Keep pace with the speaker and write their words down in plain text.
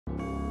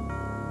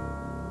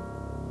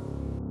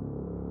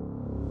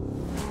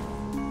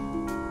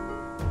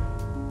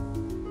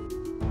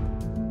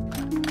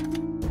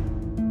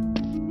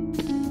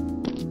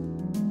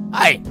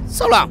Hey,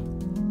 so long.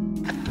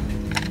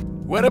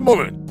 Wait a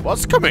moment.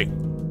 What's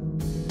coming?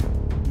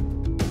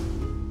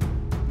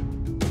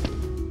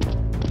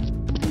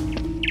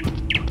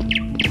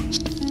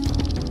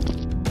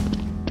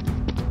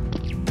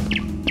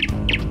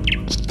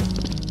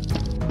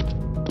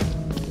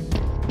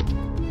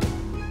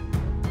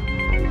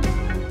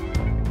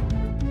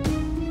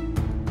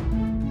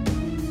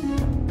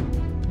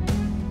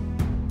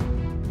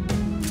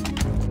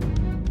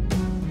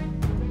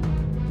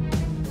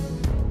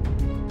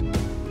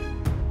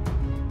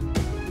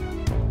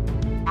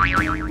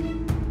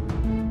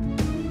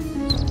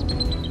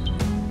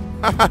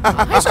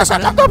 Esa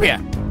es la copia.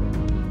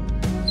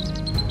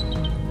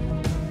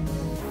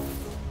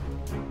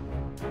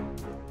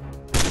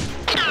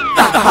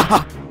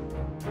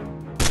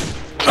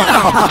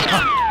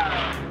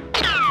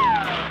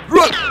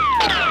 Run!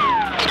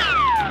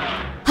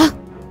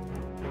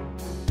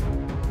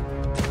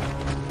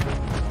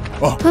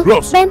 Oh,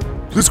 Rose! Ben,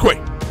 This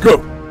way!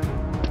 Go!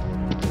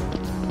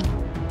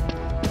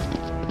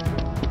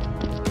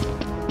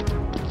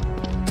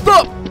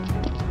 Stop!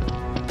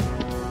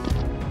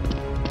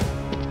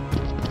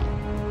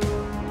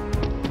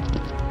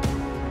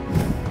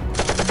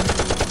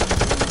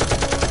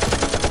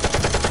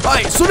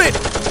 Hey,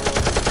 Sunit!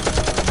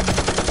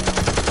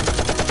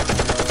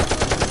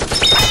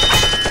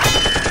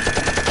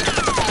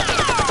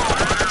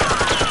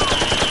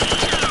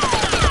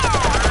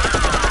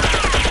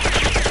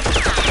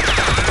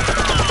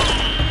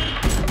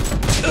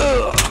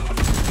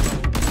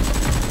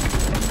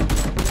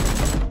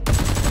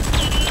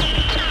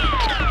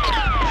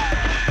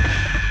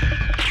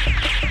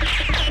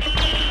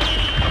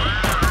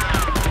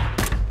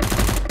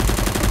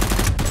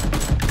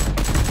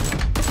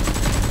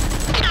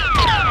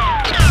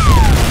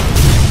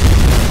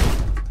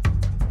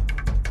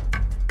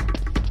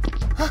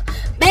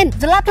 Ben,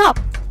 the laptop.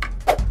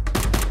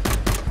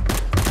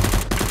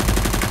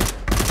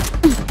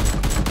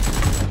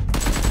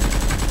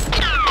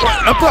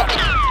 Laptop!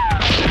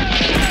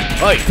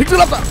 Hey, take the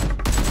laptop!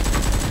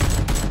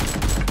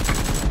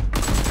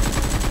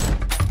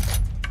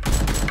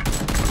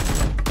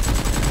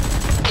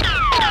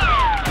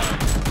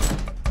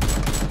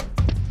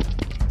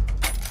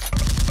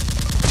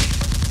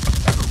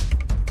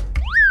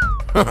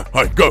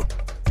 Hey, go!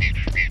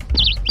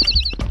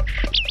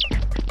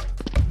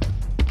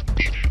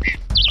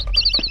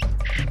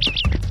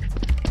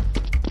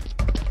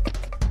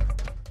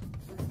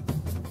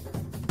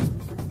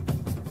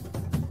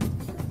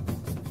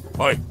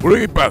 Hey,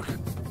 bring it back!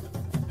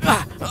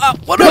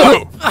 What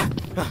Go!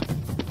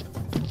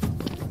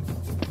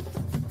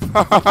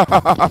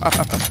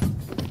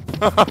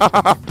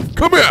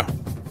 Come here!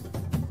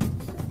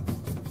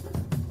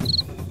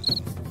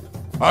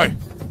 Hey,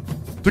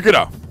 take it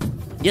out!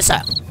 Yes,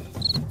 sir.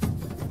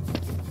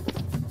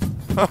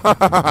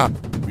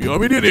 We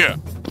are in here!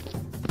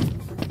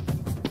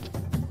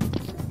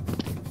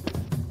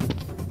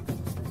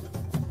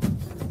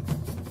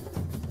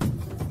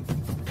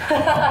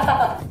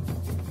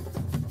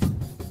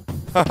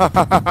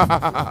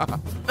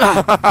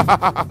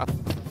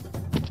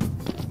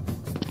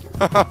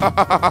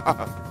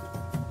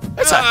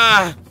 Yes,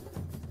 sir.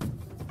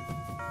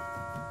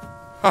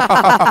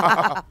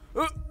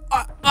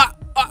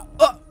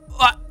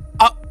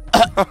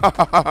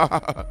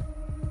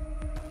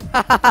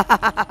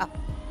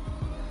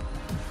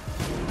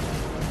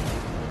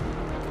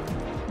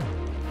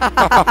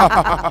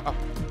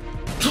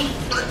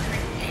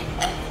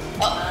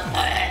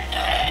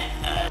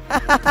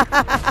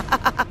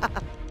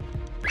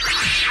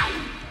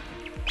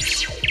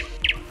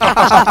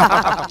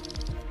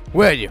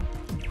 Where are you?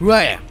 Who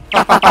I am?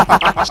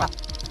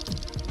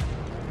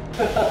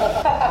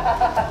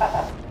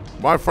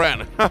 My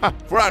friend!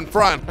 friend!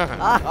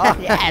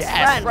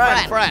 Yes,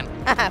 friend.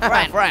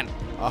 Friend. Friend.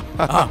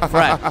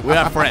 We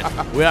are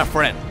friend. We are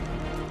friend.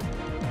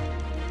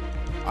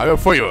 I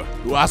have for you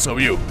to ask of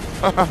you.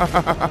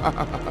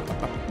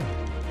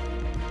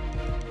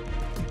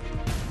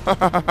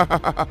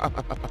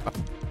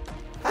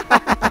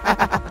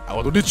 I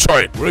want to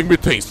destroy it. Bring me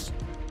things.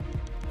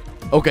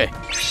 Okay.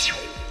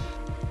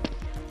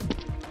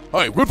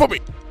 Hey, wait for me.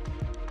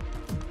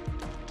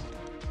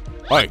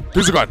 Hey,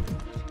 this is a gun.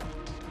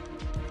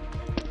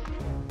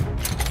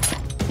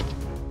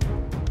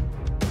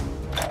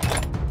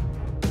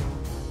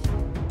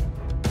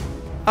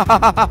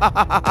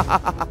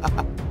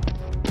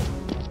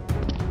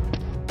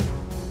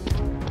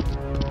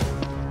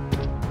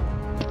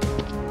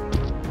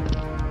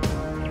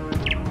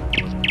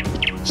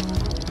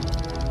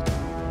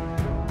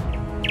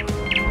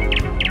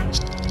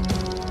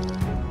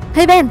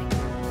 Hey Ben,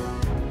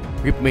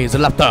 Give me the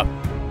laptop.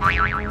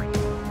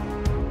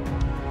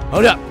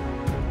 Hold up.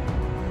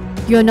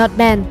 you're not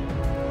Ben.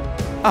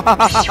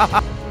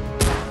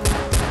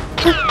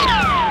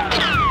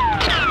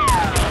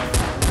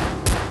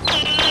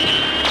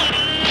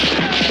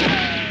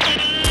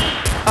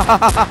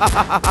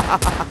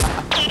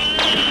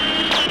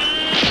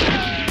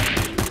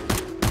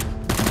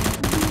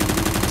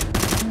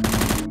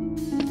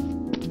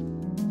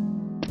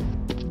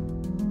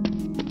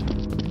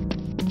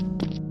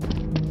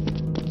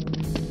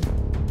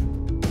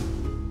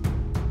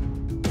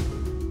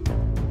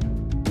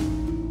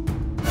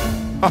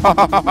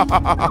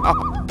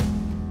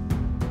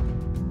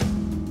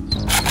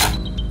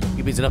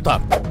 Give me the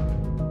laptop.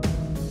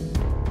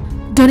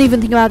 Don't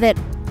even think about it.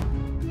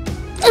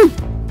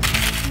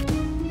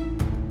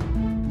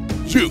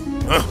 Shoot.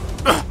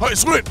 Hey,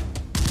 split.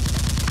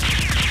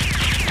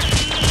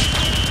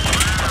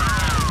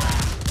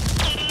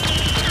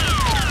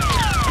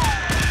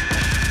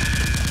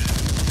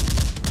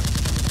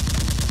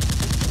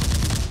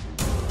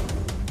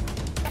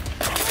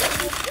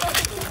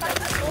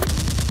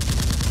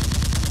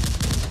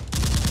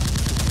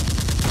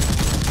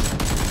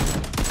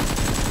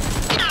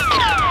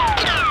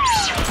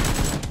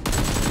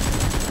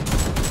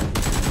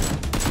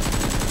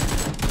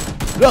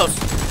 Close.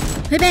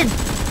 Hey, Ben.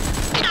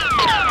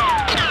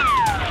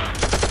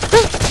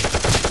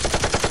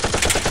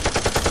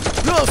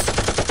 Close.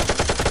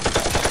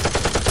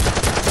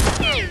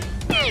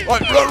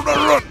 Right,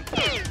 run.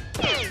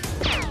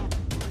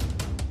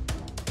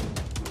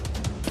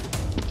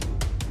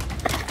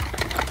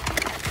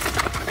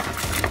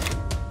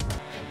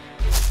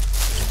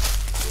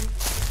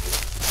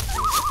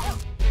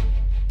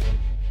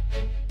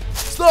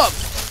 Stop.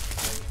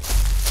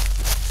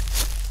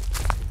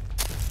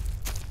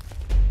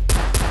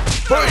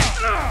 Hey.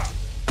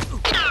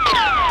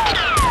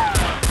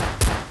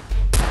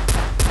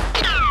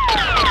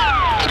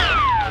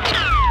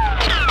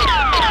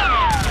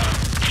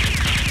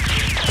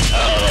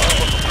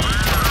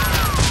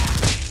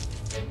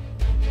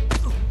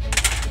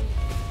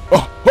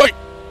 Oh, wait.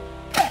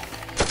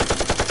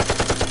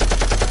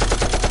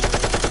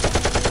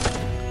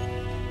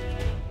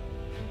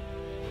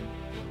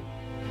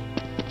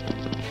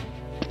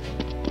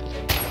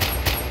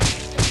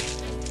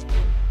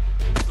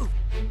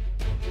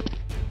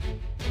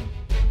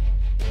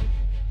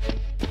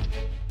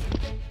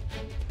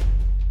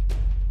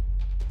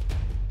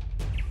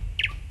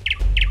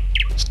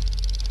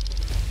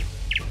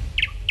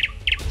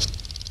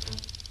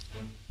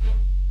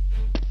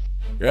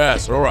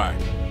 Yes, all right.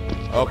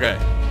 Okay.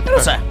 Hello,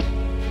 sir.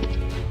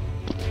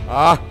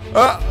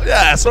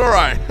 Yes, all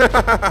right.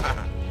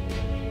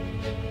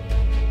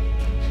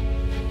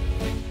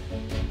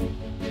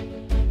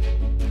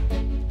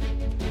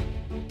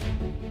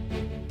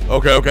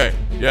 Okay.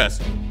 Yes,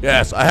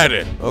 I had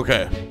it.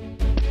 Okay.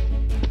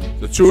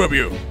 The two of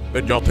you,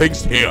 get your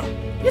things here.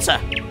 Yes, sir.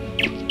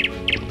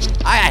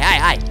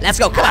 Aye. Let's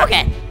go. Come on.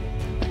 Okay.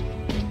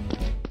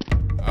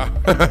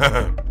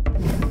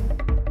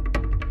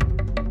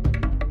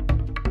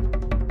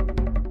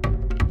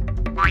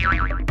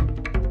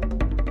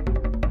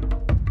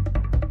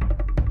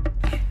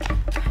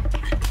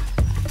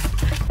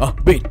 Oh,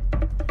 Ben,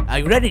 are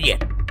you ready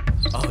yet?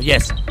 Oh,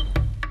 yes.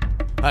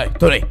 Hey,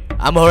 Tony,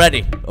 I'm all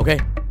ready, okay?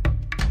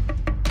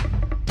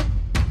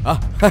 Oh,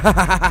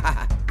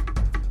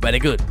 very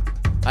good.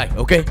 Hey,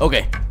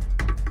 okay.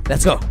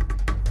 Let's go.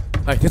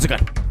 Hey, here's a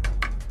gun.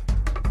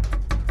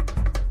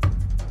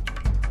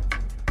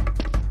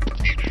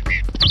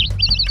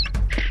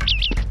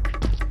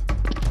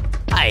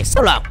 Hey,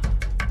 so long.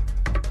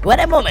 Wait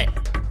a moment.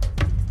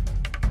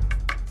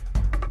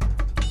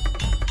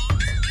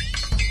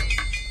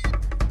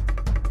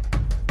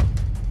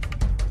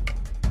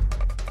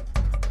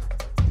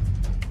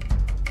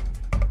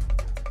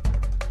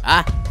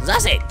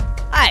 That's it.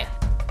 Hi.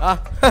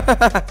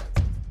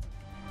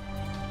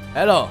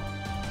 Hello.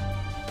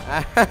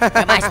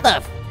 My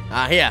stuff.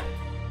 Here.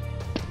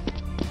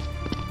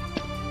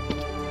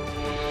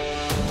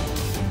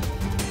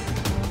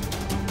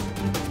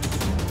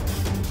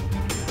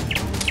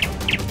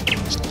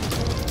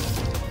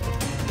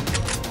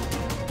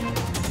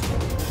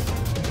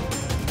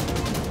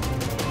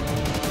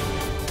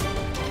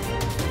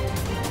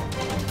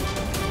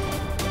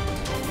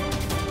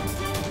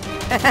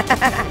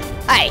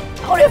 Hey,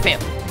 how do you feel?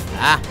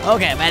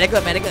 Okay, very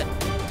good.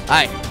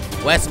 Hey,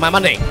 where's my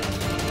money?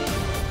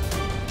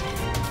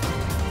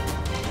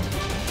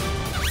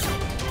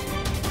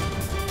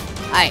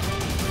 Hey,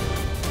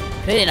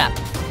 clean it up.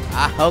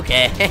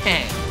 Okay.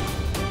 Hey,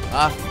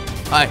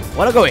 where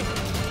are you going?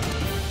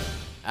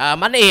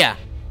 Money here.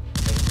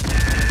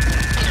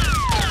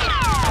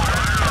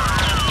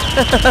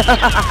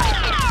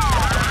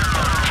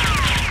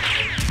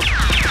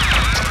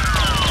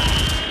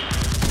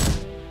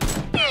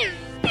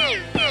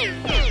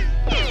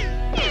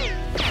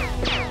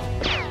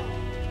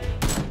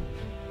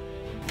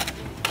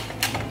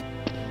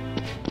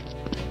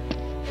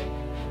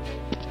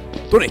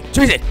 Tony,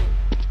 chase it!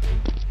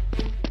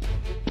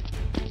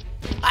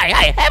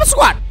 Hey, have a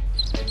squad!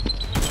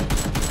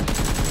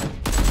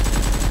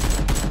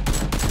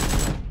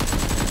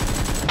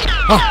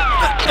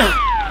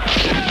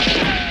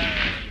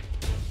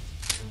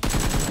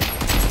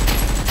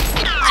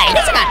 Hey,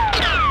 that's a gun!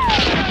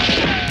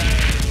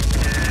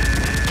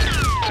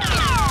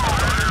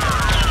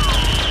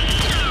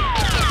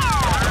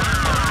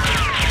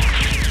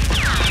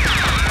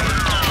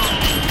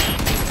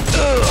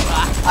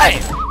 Hey!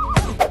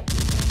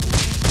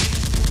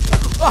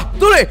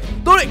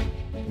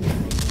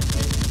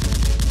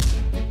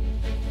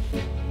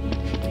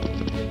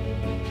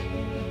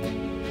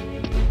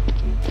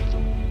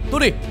 Tony!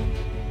 đi.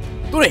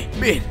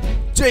 Ben,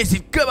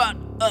 Jason, các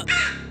bạn.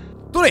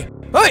 Tôi đi.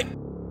 Hey.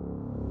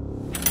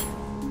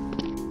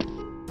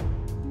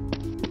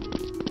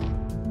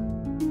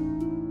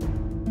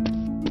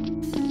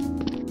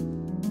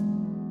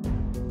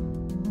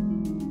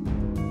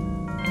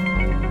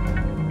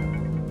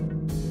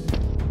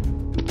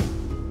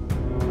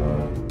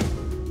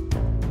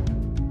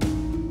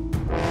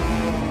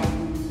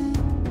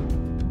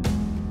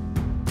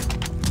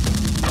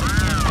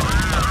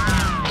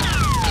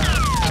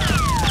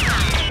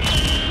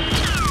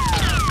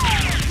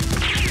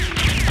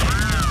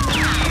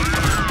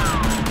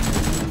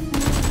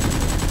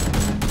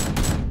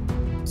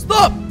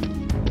 Stop!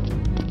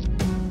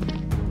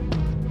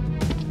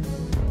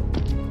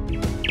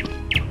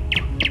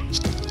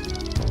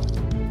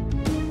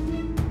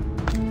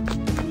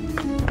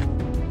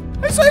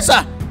 Hey,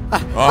 sir!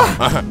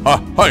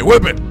 Hey,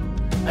 weapon!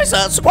 Hey,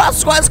 sir!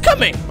 Squad's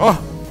coming!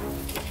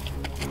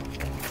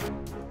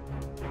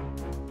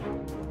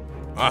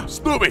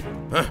 Stupid!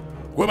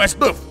 Where's my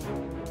stuff?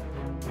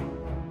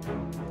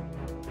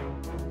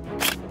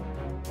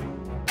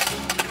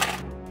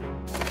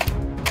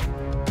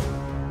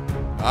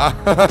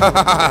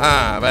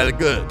 Very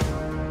good.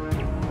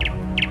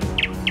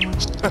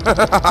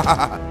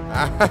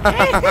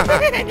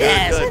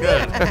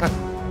 Good.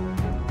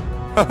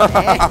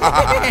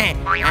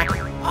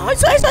 Oh,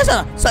 sir!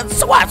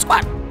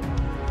 Squad!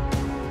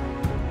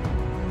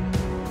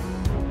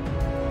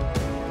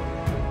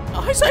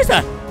 Oh, sir!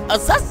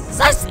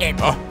 That's it!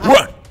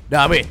 What?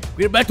 Damn it!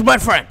 Get back to my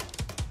friend!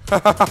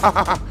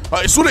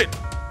 Hey, shoot it!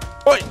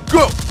 Hey,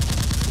 go!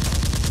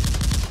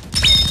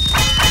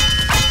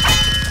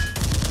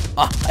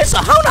 Hey, sir,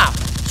 how now?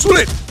 Shoot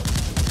it!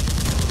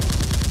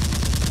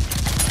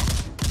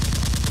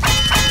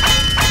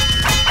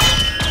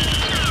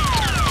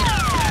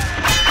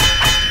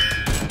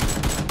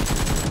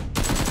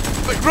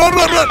 Hey, run!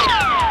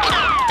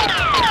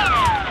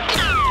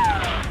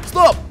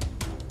 Stop!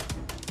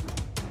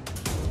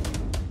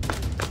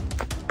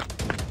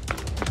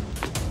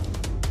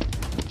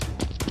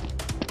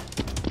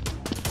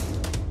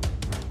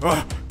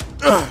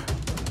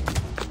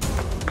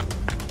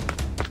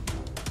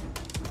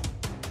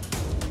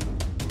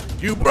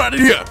 You brought it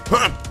here,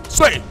 huh?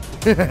 Say!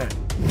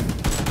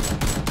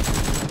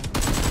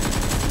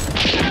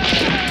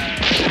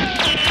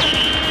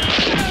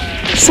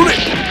 Shoot it!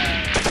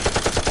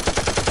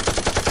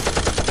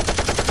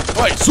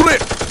 Hey, shoot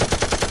it!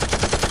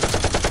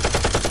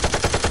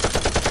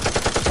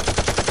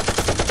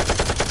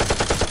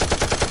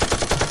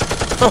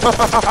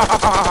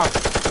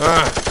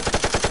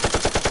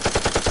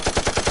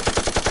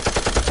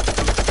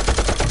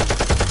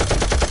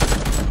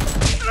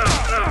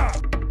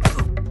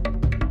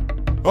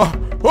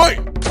 Hey!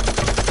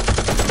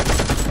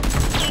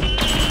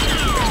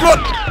 Run!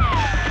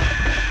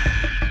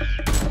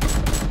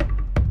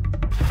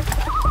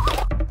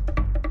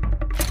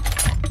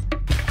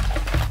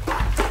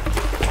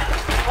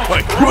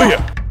 Hey, come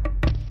here!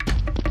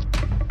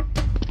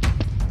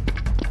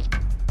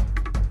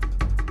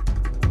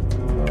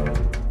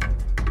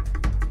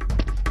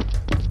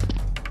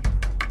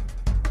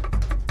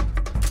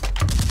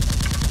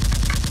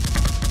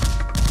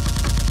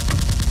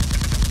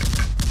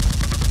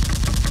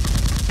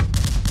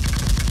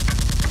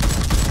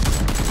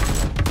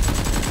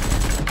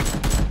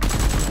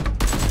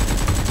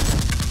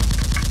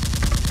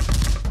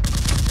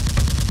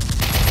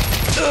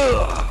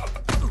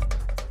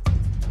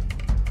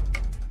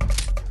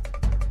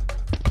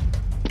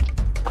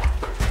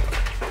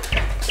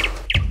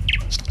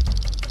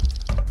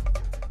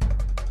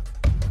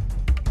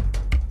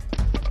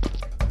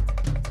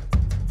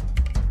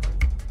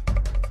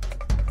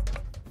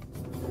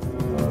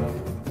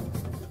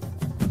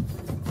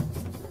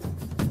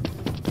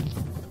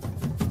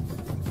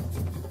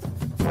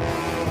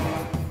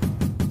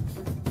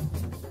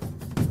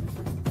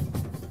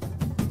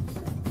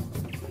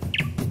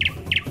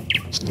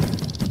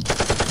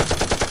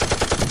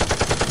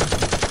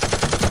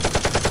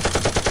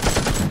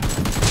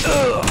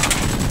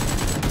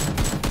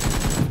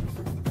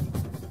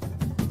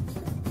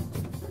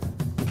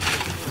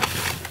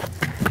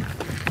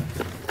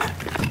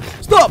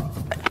 Stop!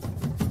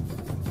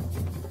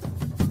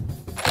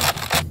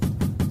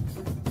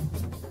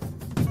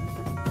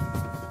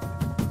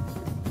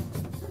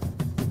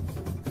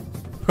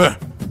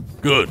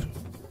 Good.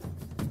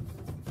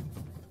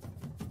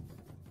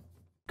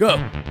 Go!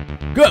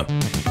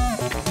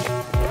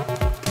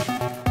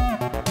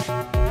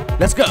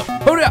 Let's go!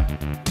 Hurry up!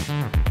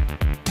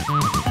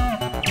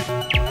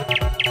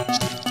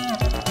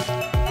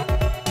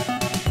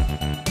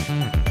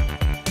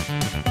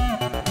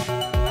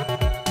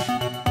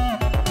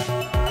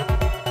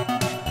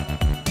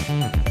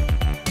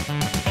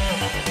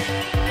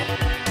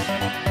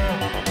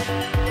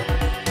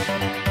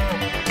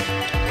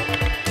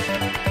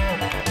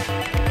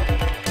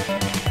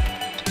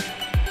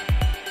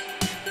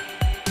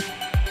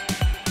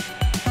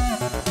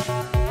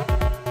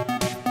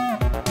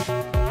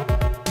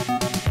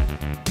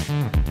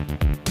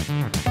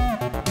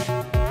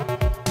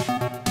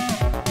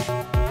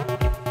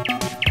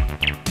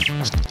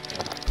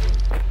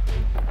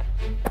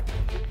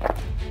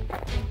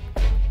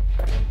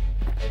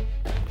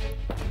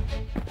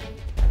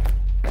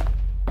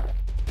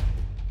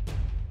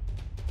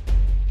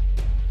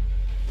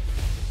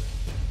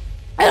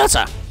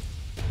 Yes, sir.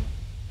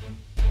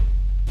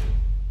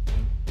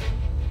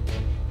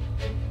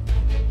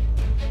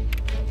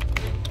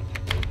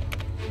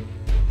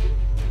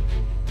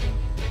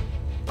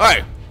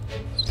 Hey.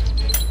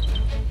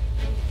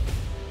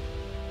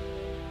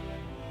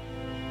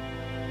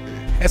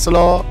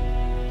 Hello.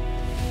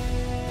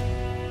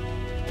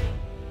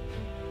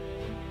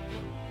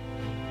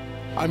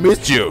 I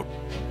missed you.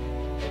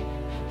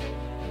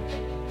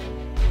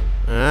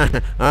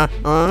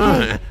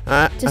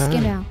 Just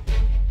get out.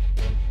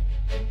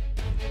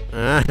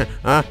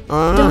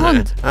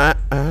 Don't.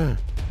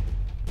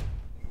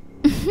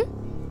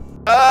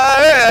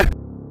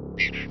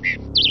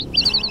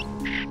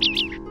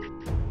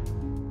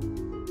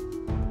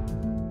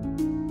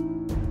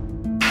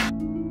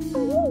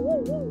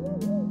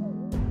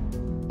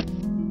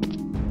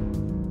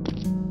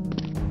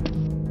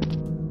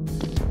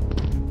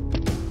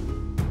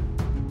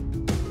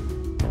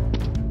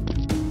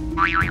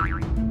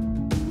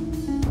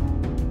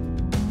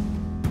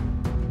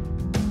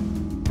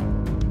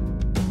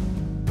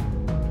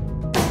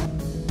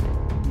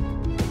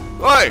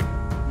 Hey!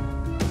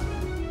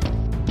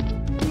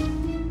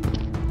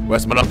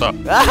 Where's my laptop?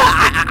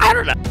 I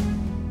don't know.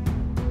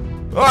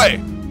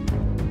 Hey!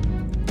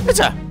 Yes,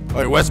 sir.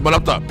 Hey, where's my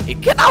laptop?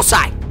 Get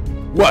outside.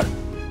 What?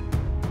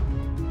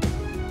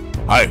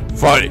 Hey,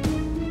 find it.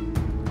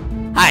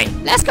 Hey,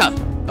 let's go.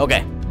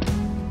 Okay.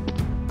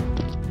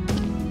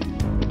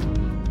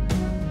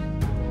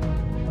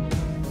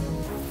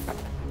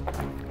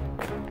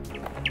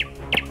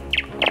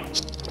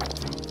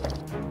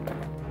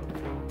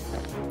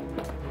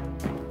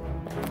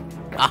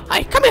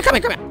 Hey, come here.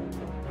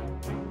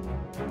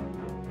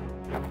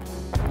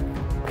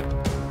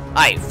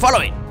 Hey, follow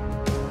it.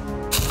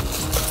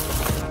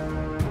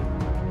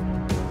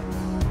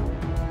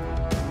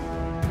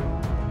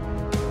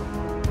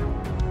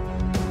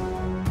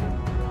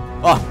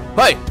 Oh,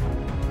 hey.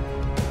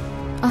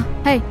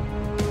 Hey.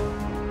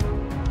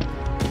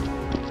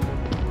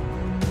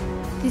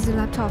 This is your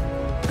laptop.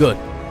 Good.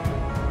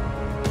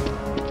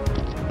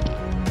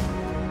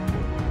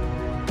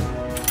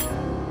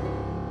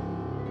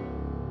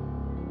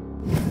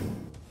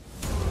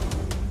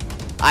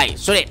 Hey,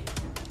 shoot it.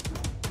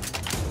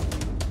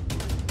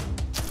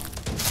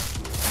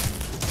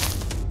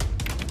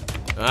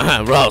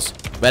 Rose,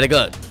 very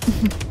good.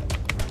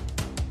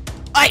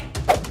 Hey.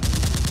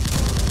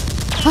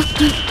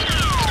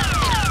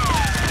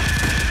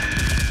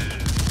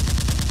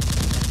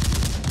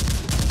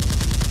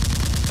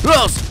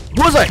 Rose,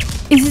 who's it?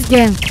 Is this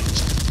game?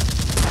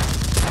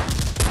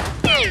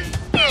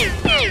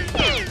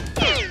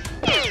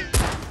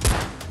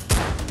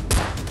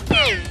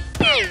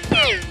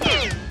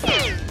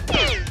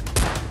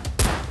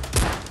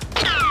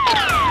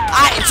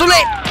 Hey, shoot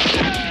it.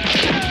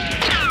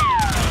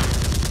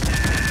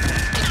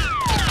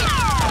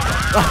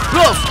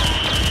 Rose.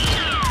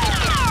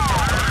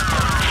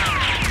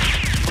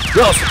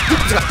 Rose,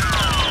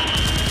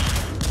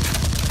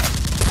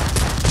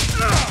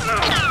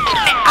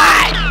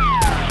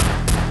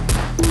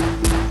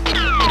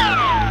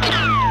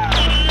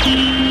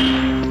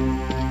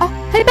 Oh,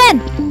 hey Ben!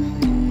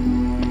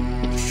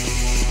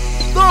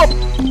 stop.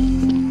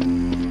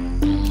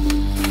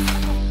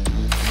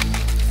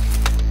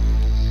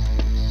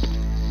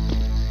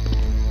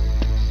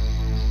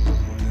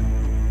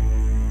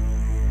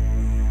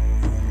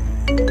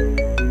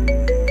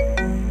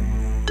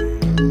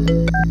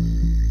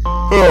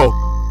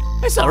 Oh,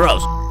 It's a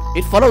Rose.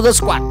 It follows the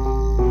squad.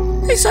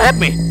 It's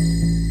happy.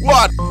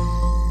 what?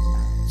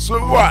 So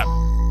what?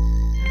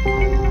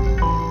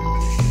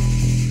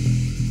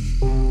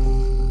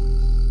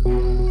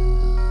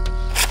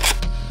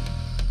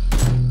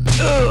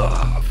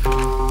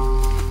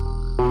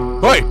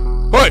 Hey!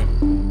 Hey!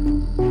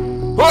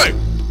 Hey!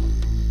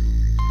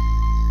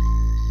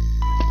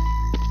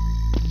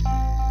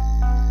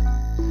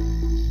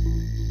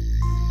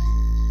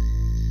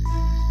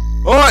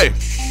 Oi!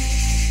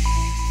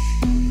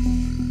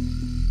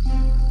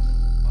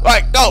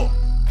 Right, go!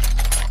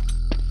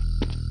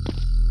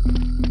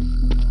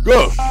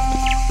 Go!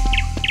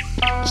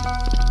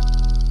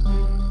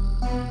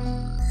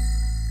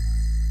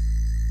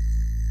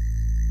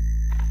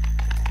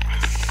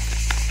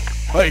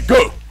 Hey,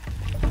 go!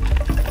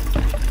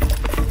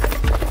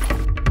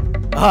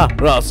 Ah,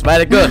 Rose,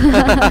 very good.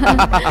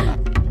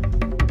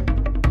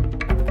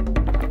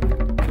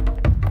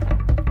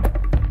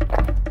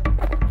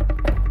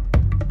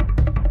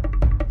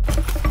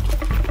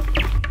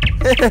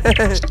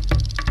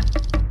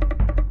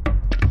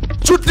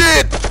 Shoot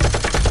it!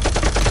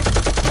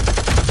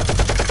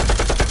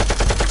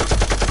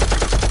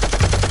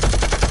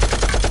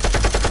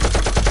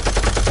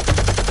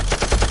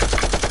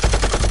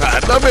 Ah,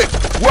 damn it!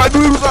 Why do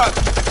you do that?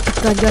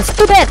 God, you're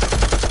stupid!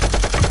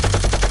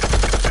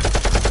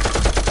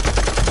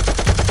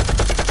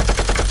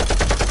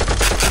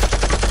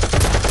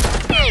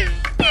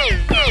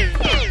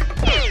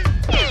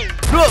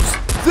 Rose,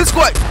 this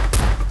way!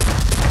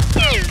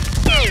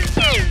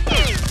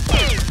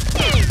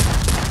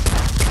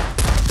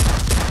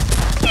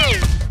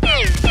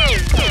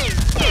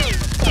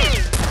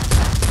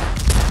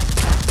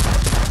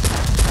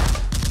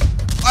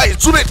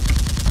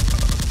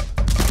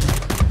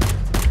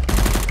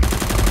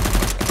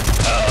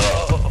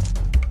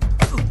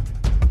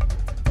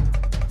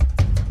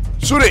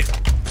 shoot it.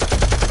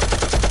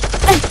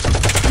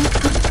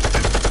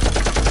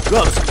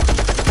 Rose.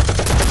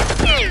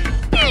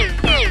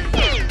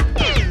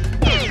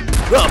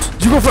 Rose,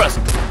 you go first.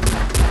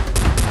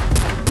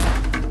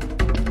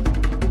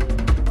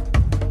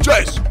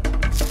 Chase.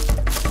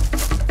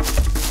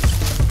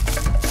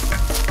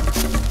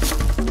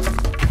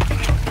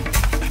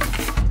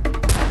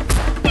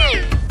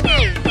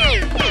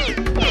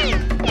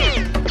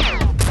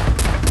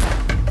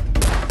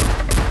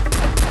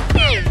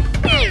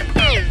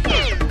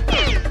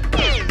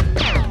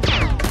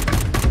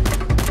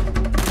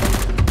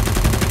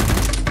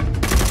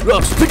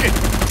 Rose, take it.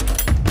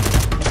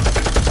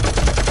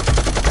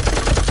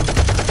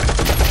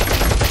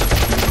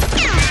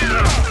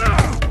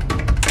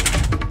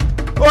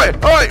 Oi,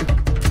 oi.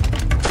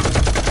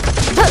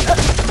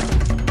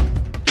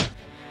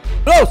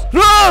 Rose,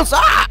 Rose!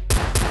 Ah!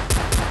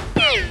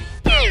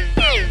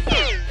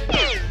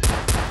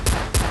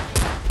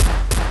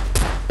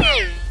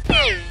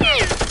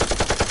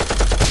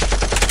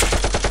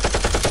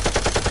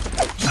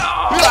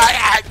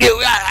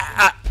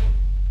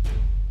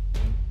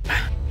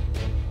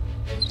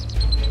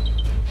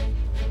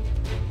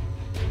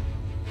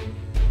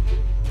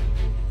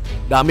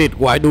 Damn it,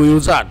 why do you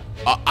that?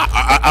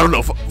 I don't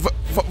know.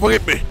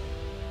 Forgive me.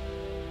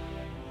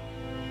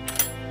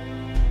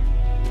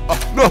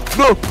 No,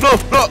 no, no,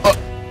 no.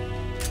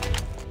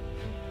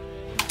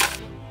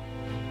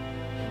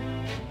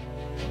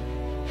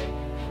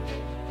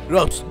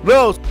 Rose,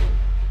 Rose!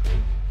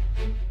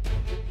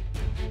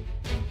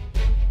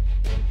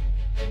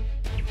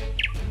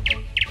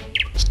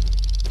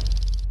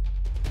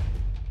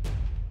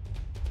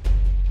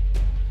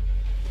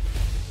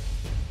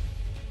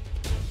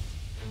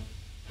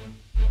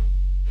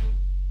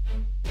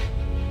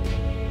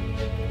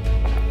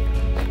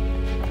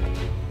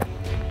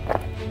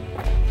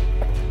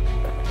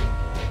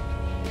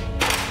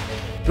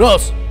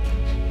 Rose!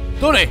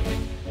 Tony!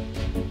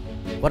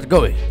 What's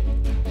going?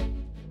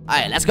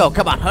 Alright, let's go.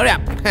 Come on, hurry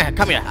up.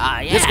 Come here.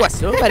 Yes.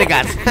 This way. Very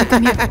good.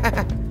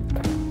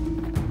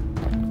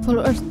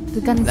 Follow us.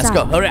 The gun is Let's out.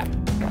 go. Hurry up.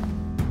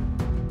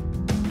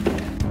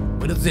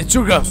 Where did the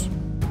two girls?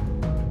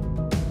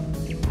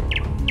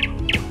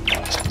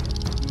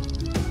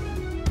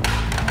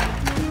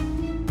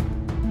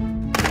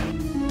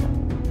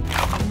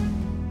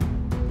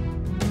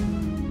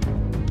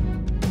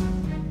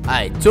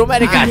 Alright, too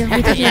many guns. yeah,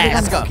 we take the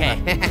Let's guns. go. Okay.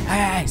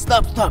 Hey,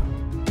 stop.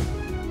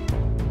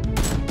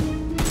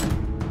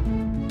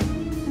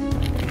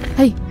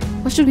 Hey,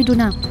 what should we do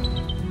now?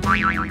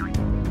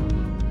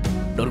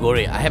 Don't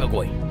worry, I have a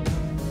way.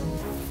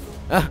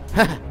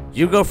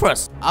 You go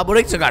first. I'll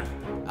bring the gun.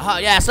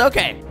 Yes,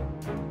 okay.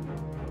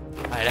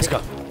 Alright, let's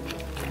go.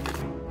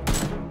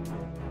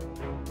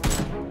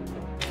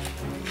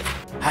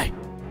 Hi.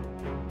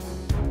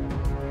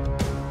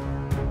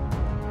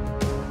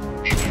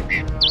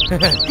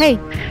 Hey.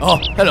 Oh,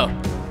 hello.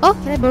 Oh,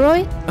 can I borrow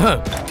it?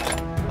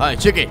 Hi,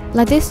 Chicky.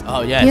 Like this?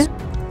 Oh, yes. Here?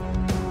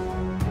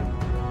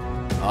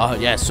 Oh,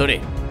 yes,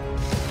 sorry.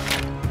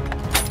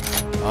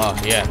 Oh,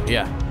 yeah.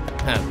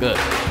 Good.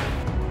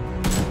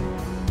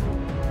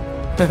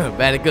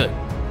 Very good.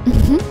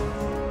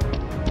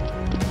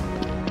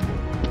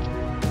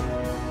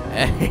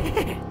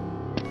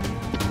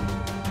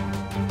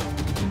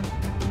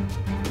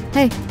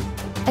 Hey,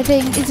 I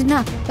think it's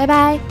enough. Bye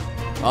bye.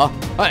 Oh,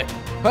 hey,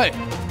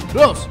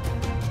 Rose.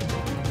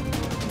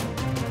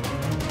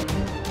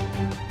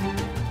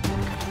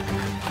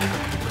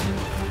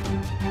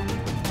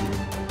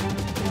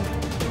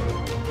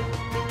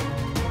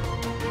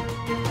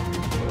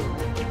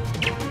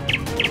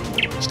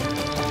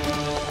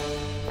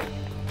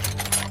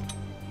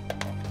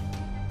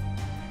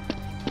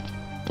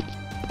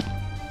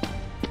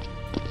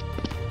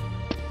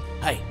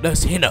 Hey,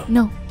 does he know?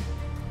 No.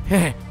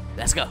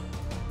 Let's go.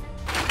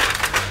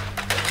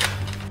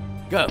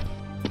 Go.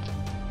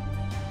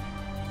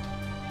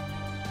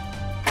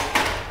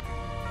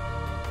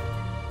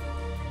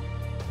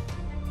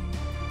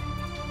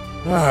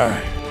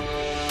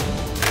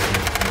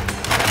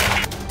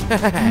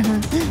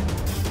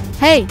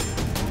 Hey,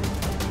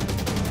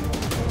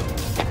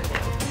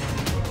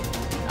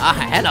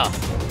 Hello.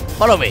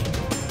 Follow me.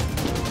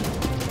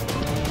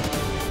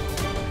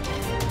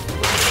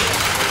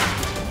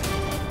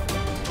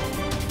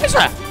 Yes,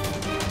 sir.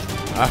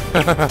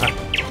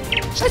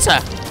 Yes, sir.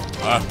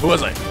 Who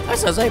was I?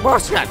 That's a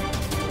boss gun.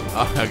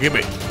 Give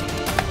me.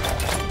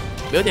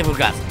 Beautiful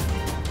gun.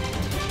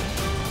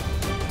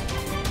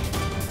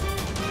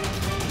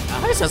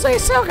 That's a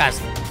cell gun.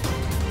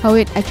 oh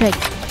wait, I check.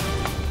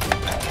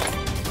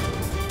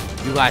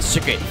 You guys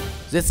check it.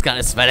 This gun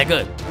is very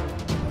good.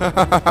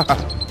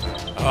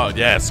 Oh,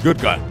 yes, good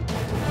gun.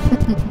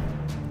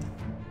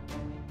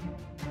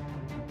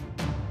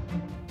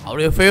 How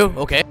do you feel?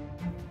 Okay.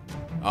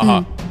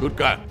 Good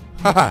gun.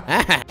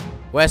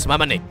 Where's my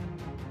money?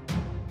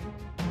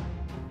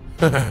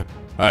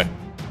 Hey.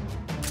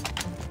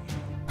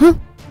 Huh?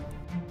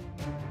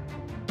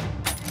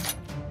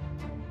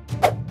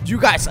 You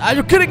guys, are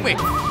you kidding me?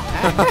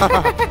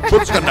 Put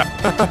this gun down.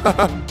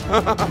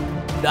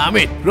 Damn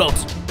it,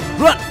 Rose.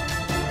 Run!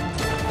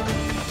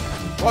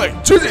 Hey,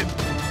 choose it!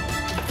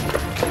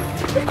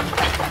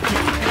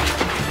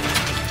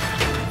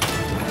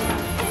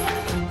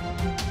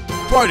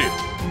 Fight it!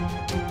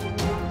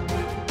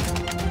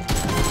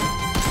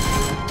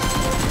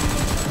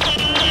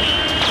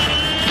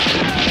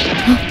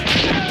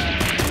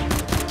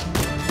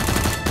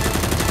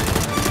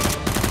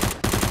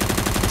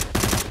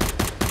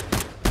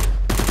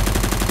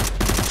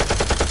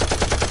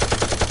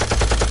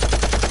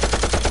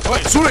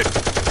 Hey, shoot it!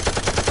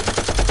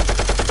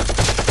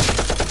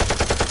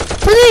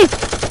 Please!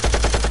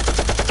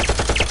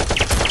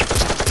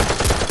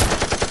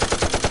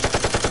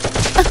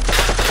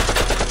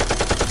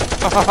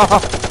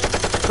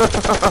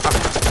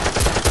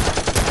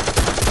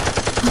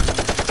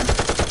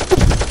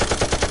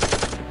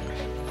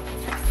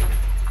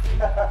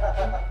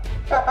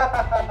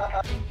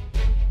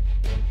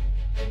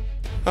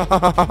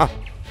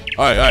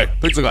 Hey,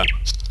 fix the gun.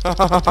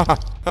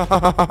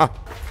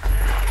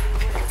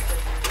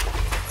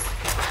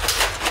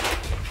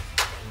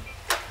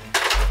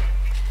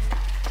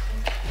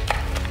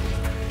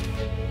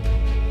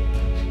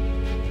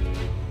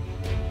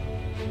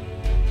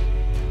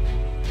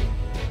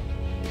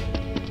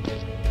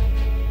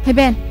 Hey,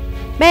 Ben.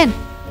 Ben!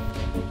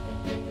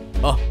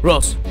 Oh,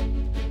 Rose.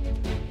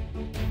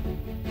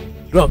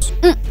 Rose.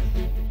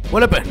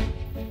 What happened?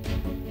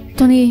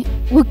 Tony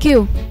will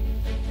kill.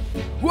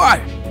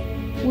 Why?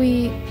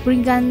 We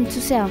bring gun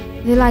to sell.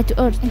 They lie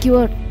to Earth and kill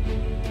Earth.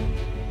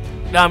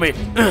 Damn it.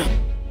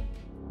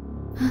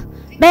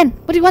 Ben,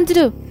 what do you want to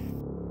do?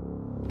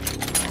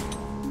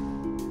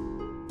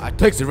 I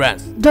take the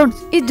rent. Don't.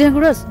 It's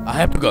dangerous. I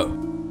have to go.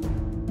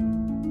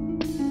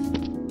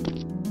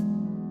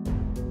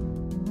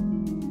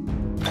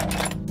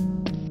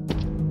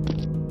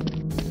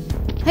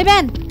 Hey,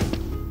 Ben!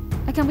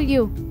 I come with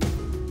you.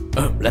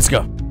 Let's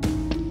go.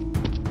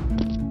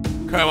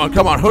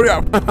 Come on, hurry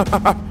up!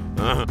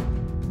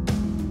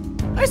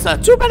 I saw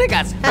too many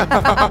guys.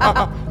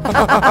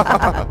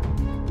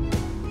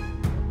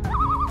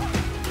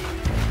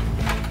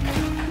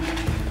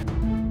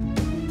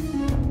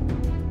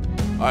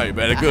 Hey,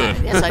 very good.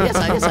 Yes, sir.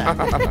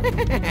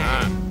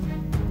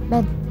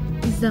 Ben,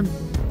 it's them.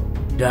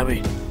 Damn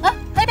it.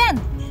 Hey, Ben!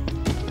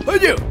 Who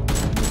you?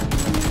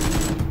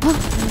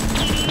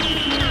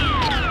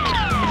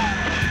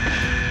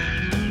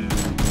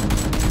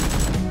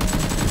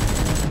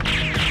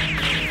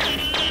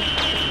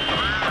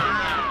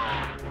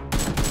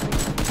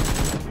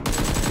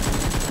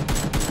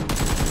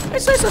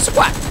 It's a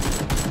squad.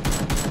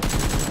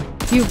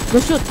 You, go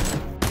shoot.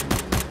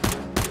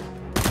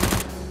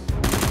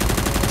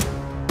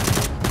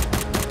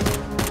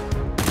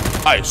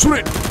 Hey, shoot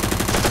it!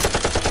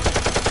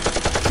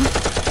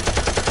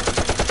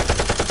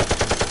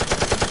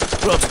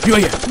 Rose, you are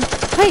here.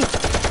 Hey!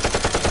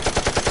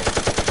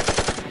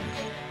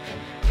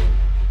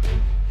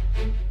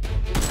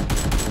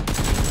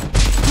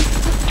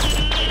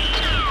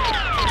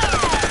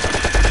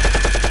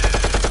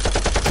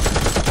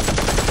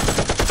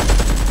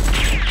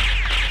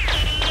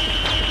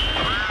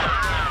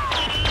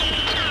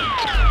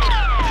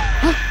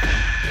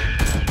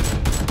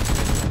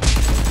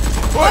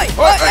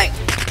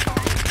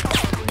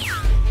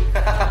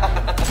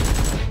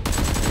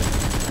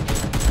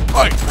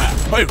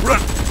 Hey,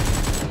 run!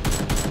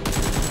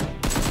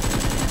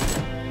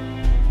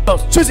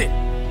 Rose, choose it.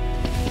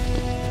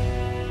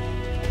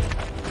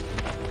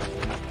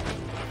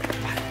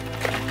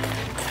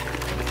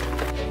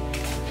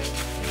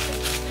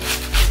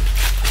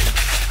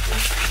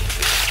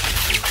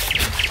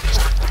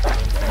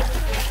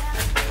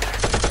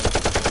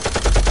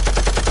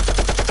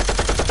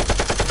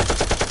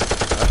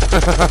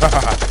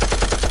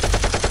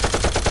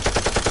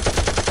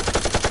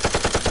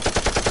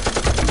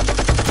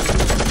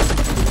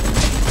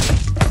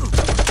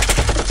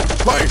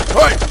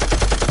 Hey!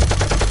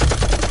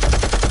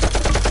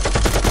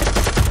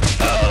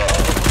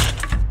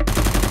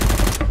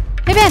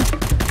 Hey, Ben!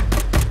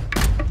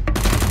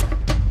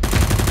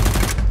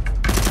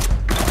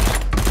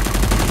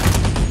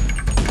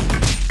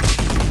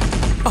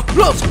 Oh,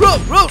 Rose!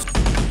 Rose!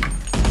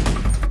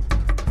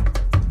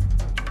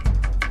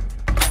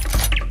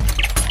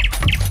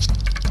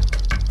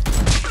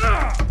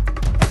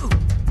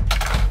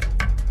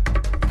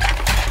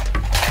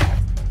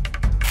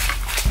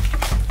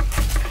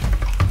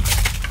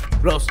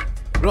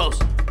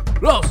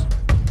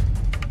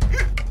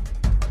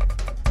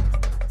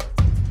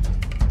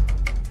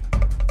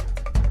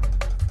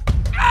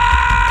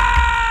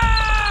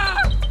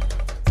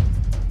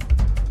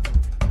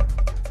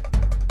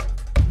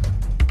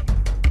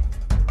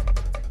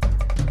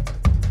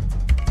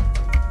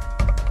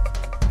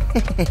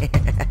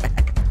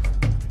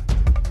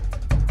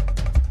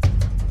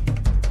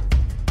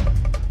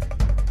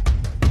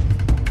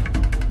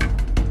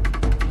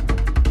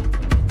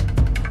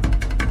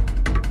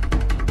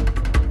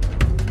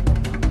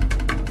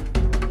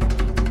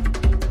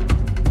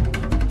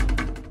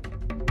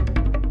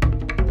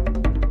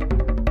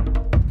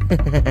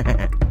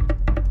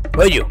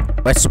 Where are you?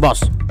 Where's the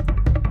boss?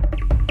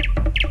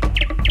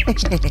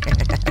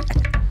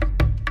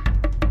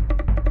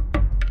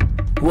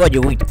 Who are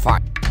you going to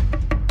fight?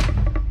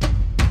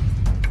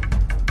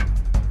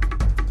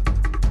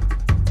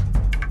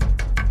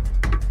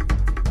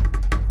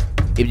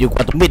 If you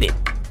want to meet it,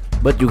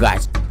 but you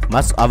guys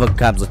must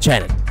overcome the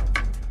challenge.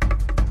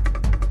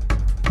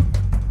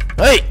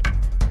 Hey!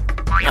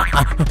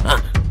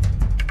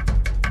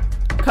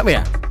 Come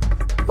here.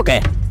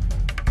 Okay.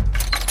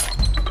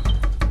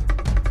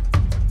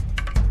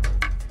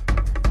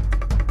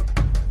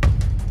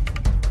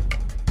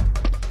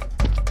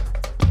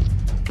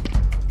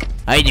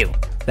 Hey you,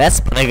 let's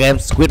play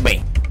games with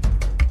me.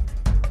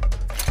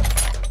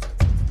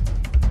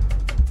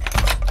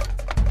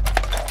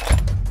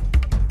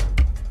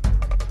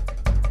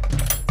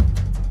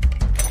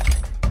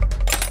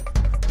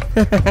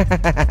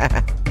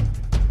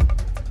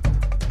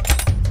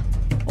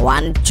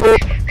 One, two,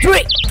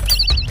 three.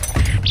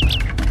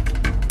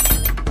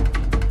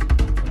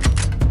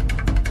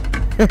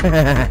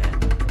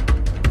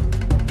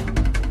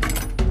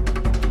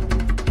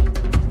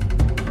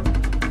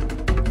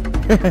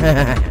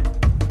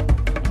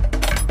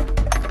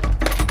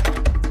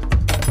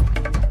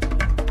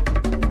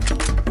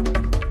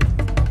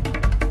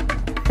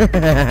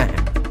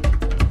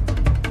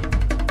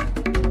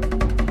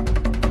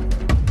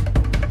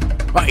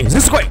 Right,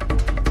 this way.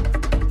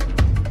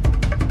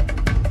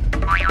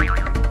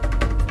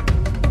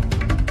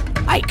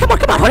 Hey, come on,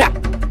 hurry up.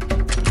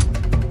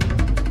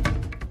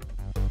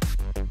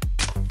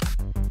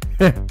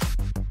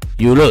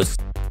 You lose.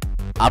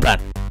 I'm done.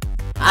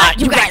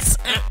 You guys.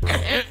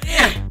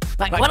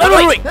 What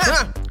are you doing?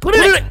 What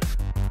are you doing?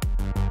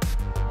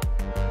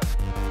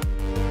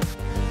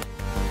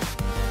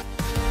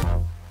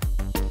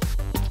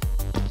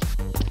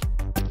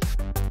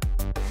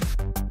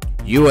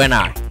 You and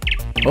I.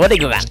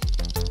 Holding a gun.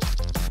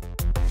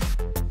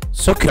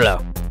 Circular.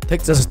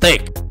 Take the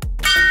stick.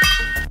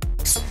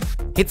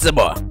 Hit the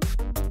ball.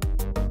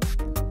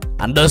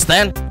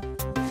 Understand?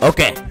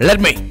 Okay,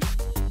 let me.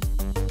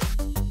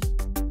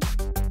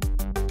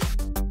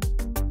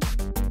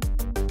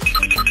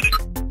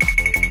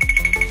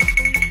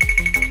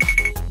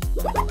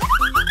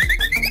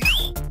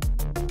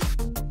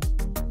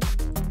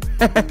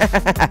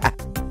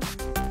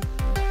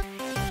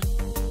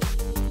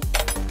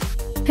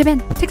 Hey Ben,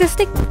 take the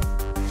stick.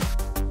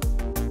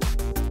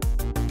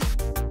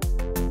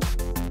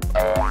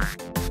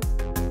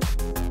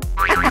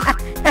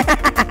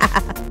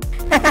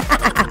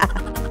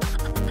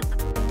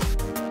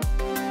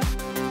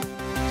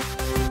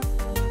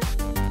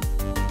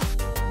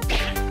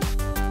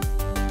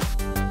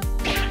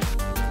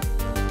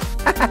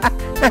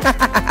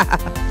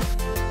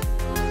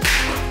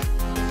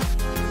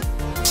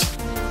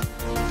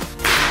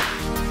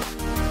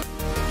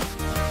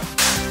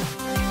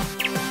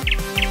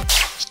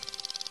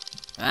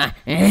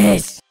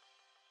 Yes.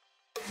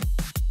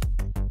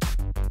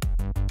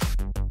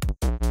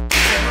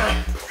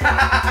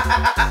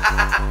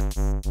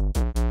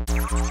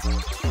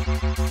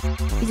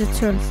 It's a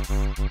turn.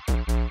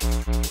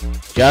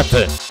 Your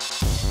turn.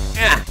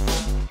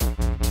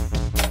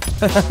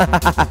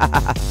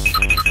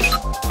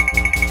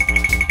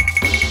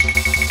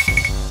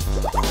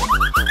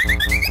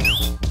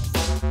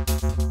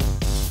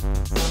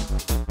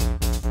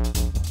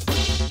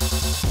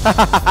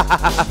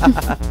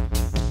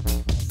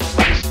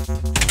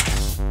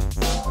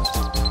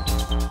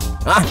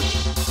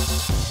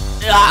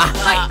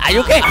 Are you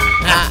okay?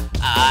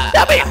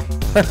 Help me!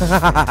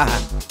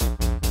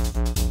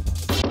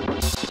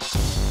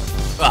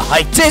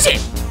 Hey, chase it!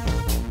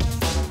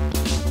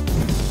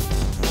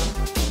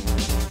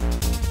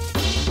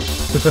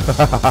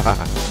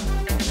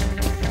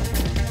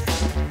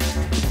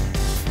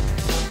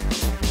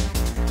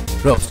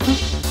 Rose,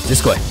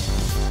 this way.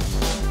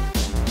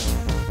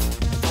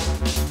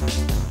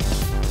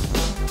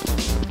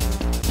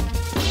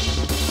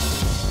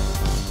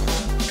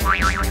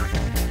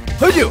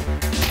 Who's you?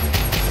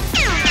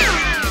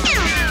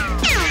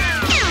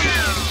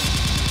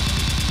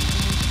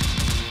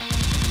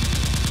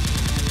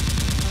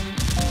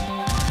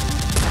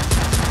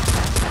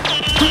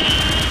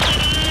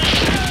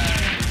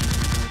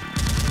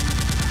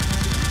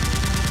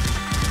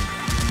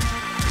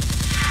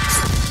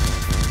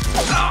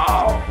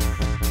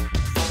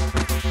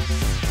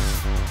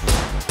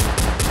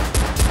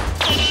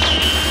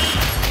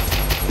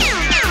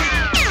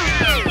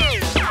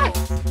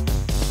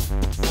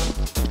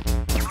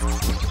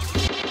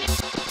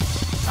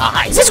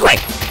 This way!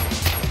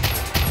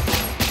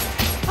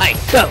 Hey,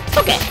 go!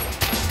 Okay!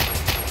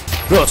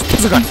 Rose, put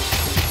the gun!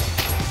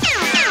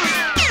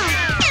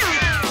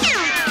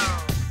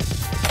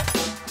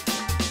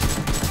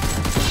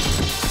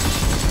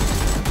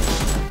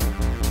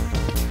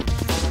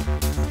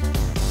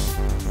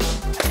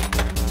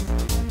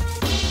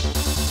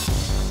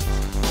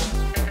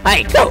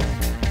 Hey, go!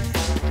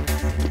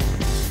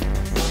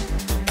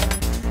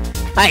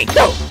 Hey,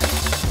 go!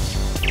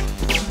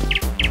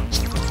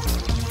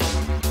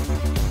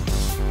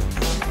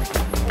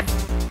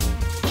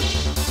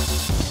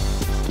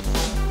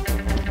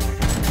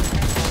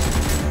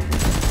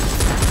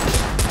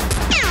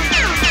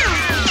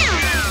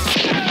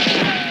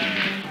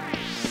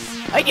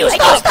 Hey, you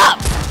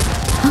stop!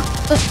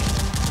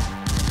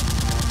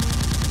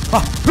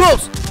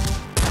 Rules!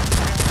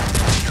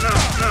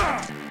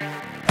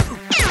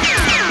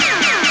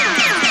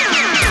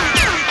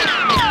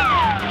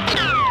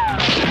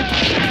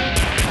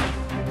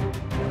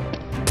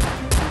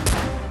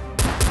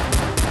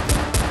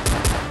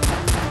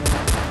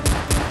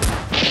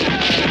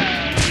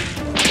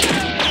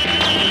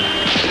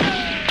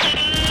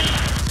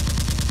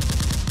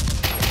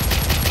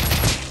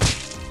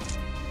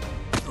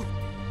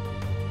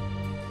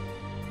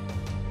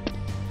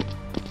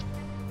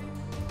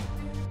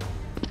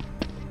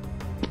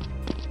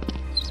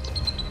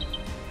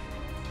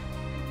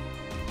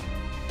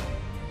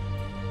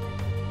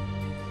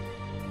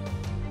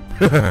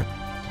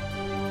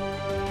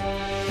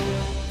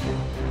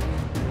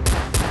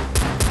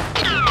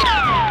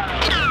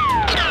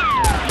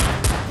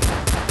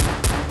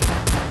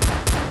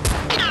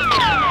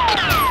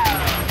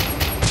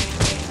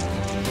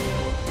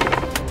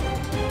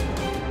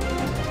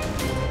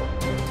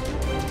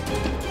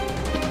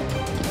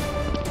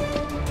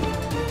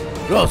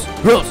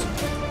 Rules!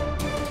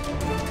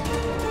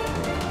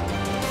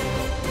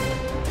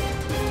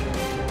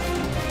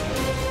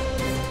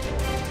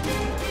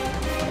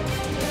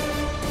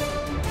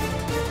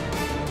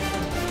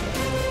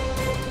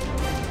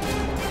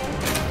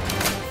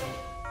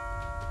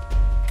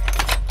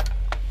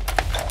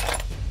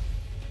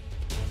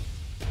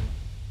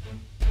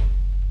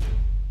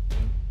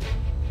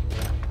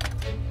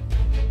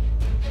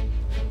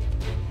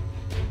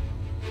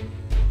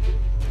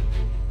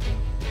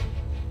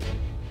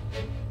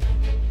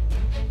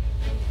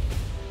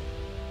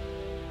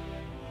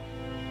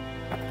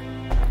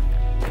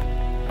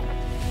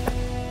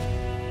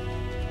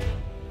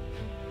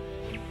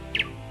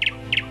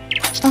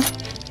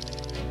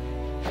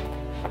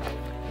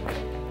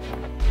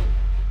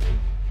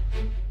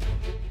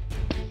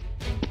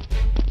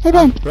 Hey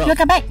Ben, bro.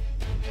 welcome back.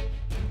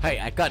 Hey,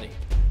 I got it.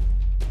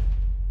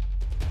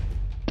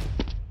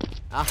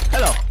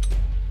 Hello.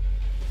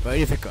 Very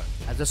difficult.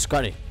 I just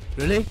got it.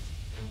 Really?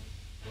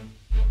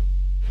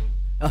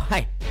 Oh,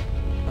 hi.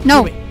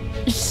 No. Give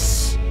me.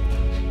 Shh.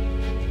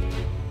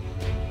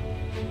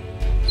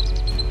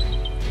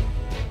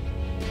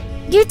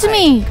 Give it to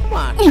me. Come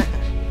on.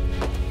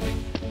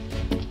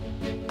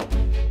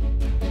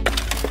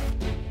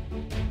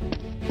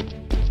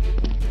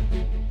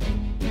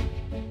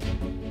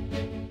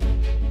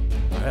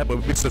 I have a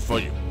mixer for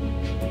you.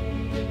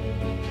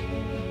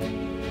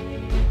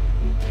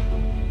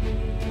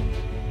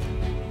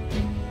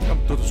 Come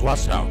to the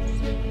Swat's house.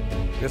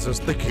 There's a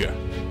stick here.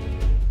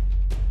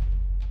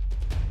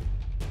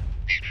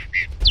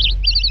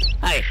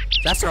 Hey,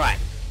 that's alright.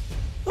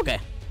 Okay.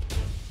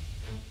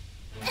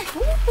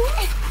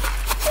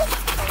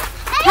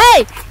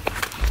 Hey.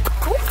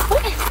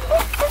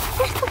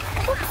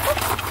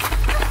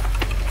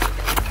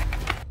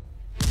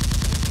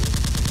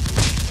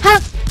 Ha.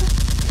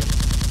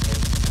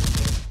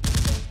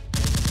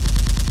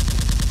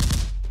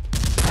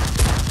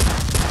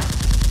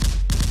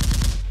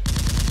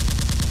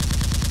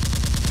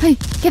 Hey,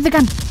 get the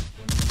gun.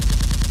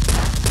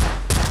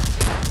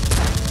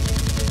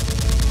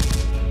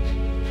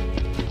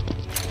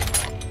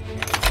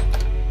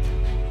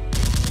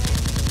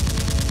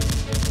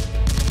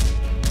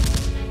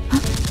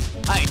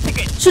 Hey, take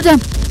it. Shoot them.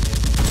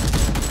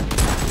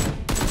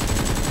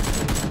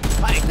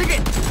 Hey, take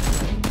it.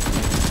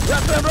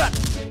 Run.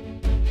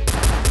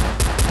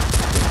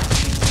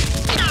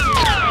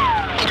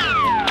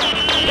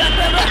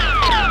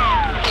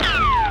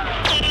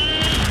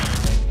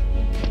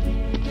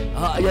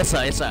 Yes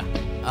sir.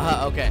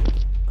 Okay.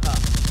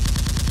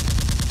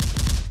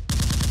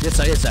 Yes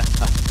sir.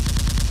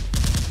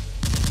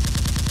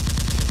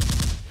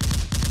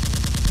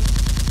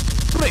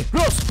 Hey,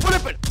 Rose, what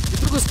happened? You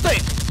took a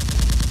stake.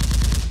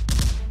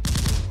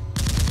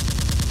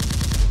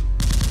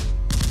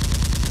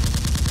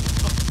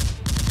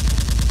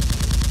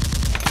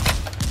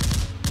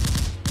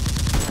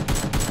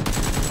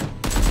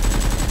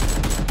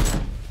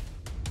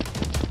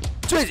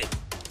 Crazy.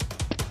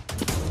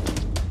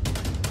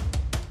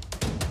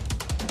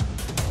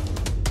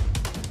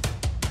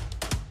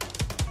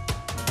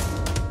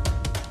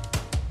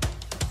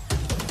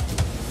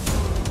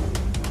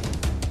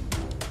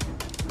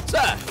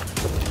 Sir.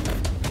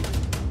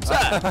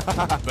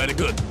 Very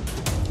good.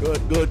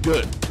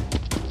 Good.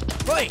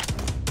 Wait.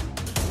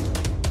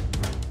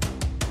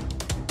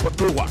 What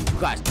do you want?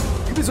 Guys,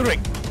 give me the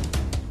ring.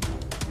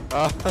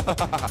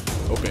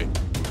 Okay.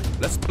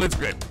 Let's play this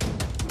game.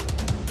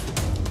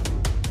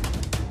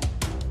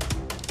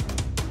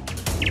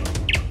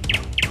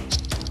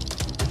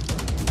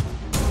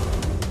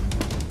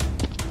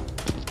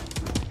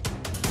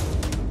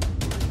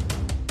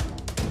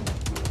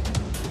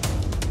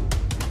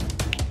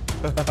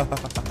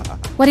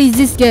 What is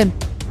this game?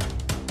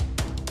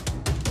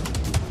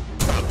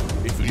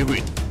 If you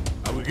win,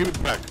 I will give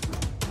it back.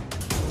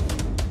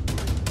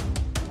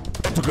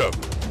 Time to go.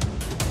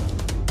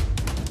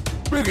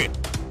 Bring it.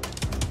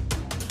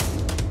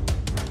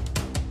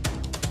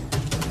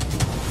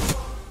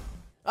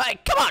 Hey,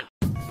 come on!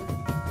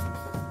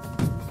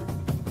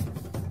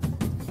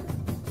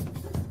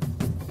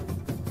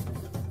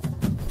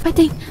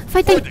 Fighting!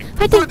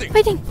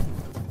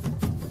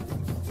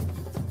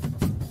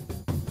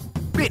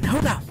 Wait,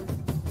 hold up!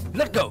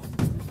 Let go!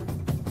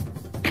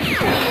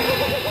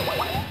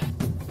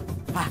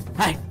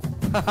 Hey!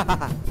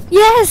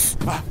 Yes!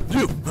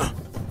 You!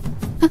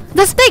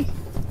 The stick!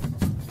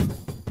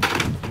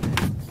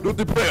 Not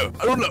the player,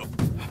 I don't know.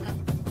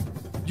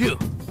 You!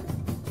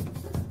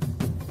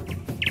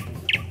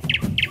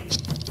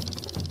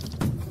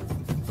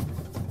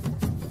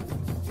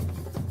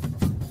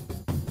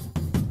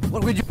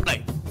 What will you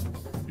play?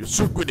 You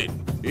should win it.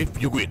 If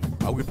you win,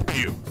 I will pay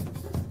you.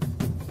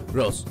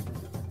 Rose.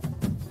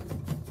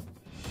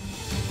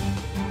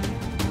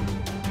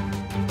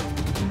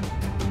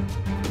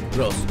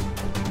 Rose.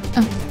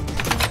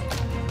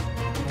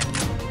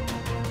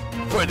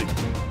 Fighting.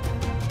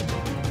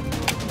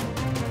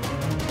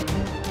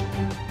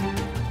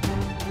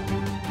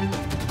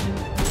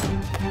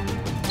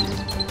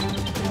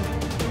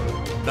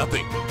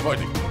 Nothing.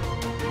 Fighting.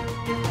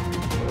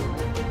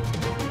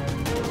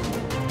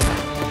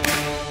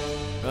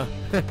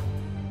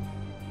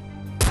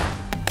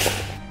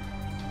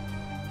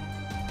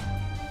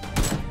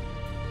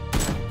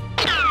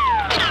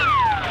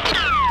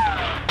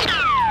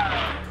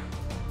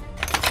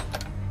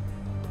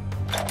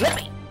 Let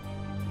me!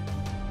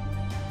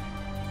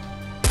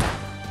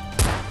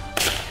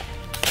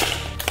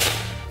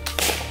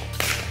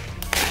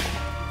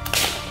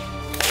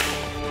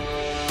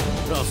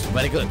 Rose,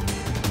 very good.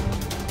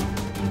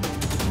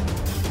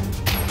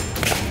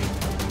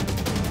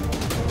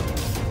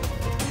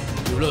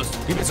 You lose.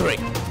 Give me three.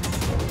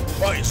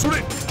 Hey, shoot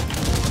it!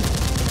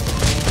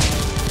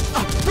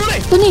 Three!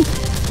 Tony!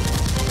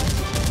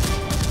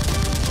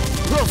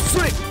 Rose,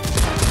 three!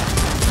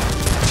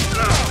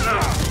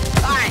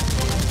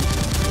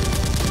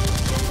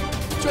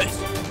 Trace!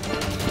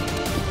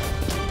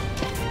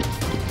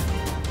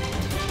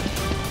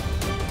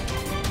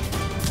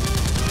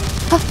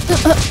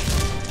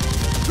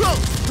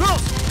 Rose!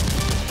 Rose!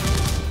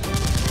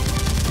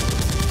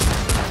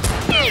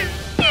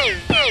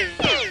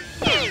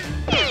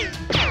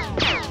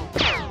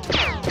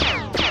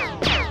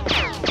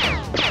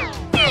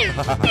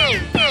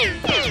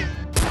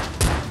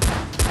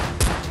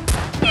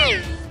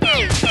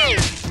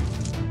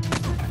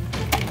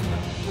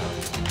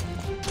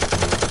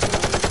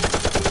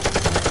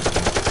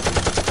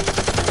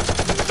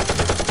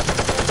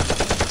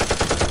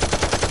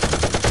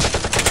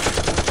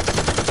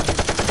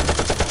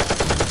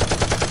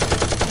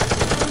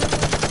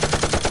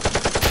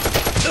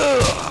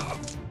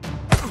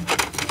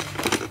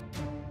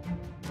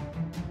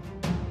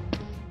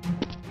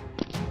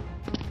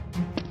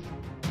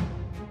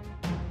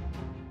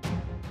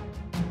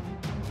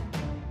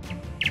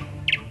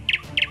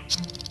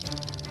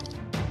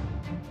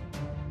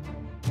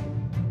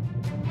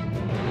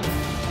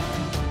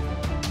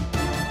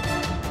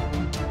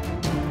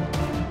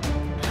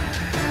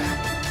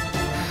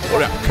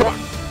 Hold up, come on.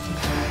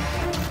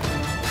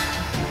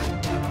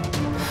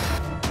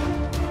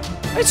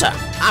 Hey, sir,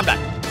 I'm done.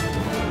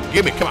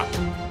 Give me, come on.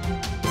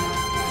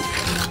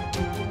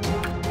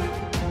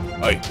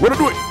 Hey, what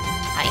do it?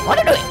 Hey, what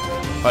are you doing?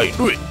 Hey,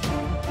 do it.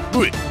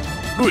 Do it.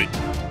 Do it.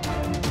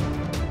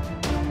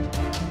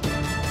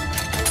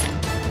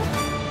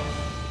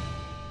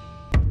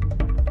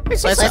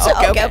 Yes, sir,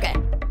 okay.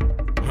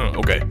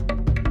 Okay.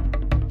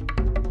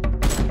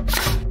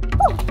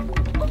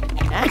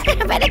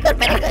 Very good,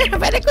 very good,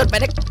 very good,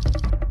 very good.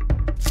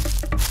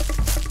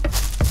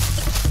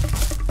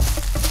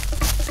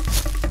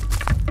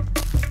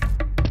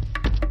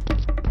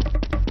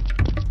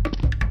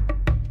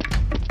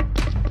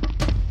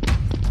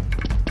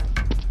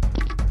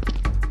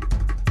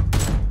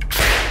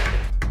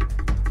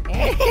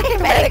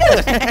 Very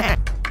good.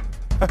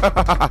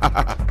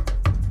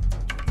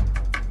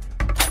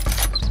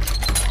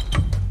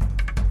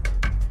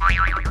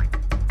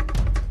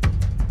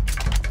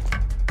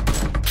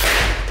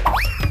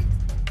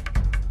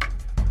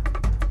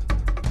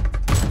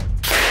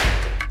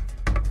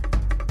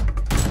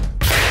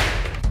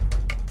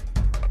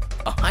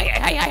 Oh,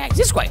 hey,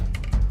 this way.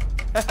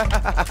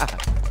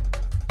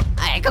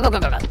 Hey, go.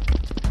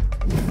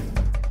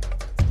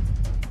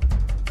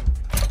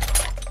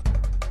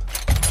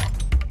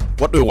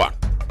 What do you want?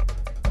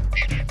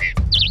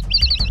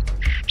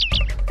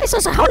 Hey,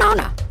 sir, hold on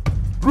now.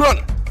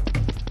 Run!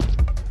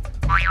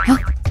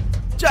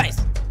 Chase.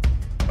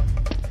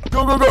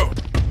 Go!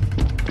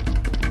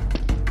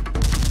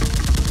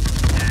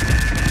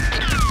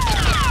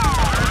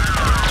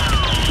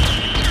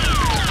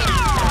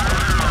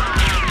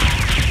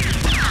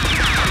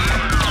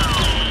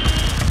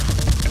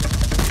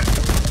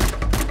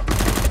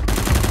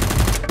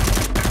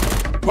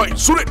 Hey,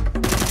 shoot it!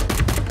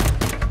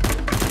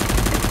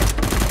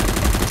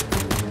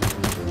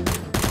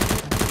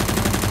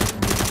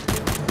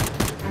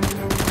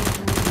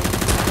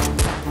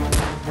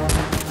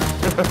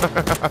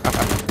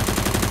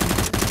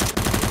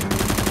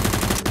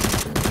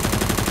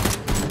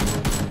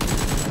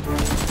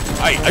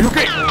 Hey, Hey, are you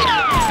okay?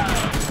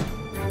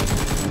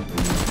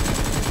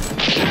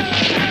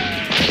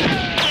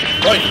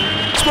 Right,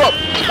 stop.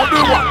 What do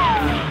you want?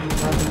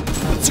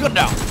 Let's go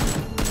down.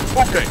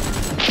 Okay,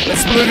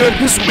 let's play again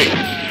this week.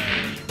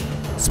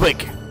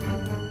 Speak.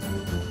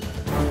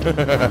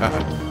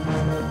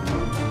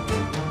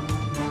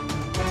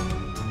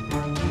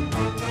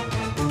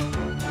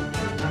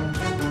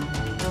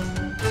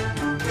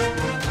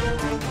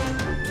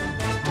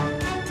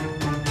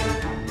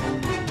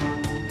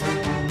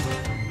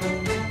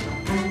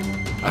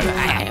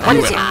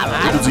 You win.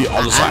 Let me see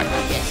on the side.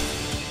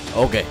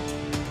 Okay.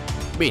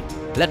 Bean,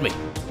 let me.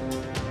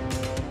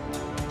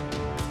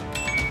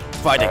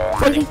 Fighting.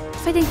 Fighting.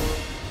 Fighting.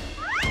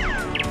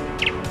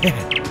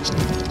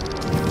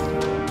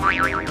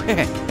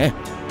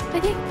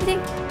 Fighting. Fighting.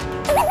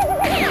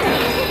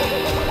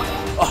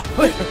 Oh,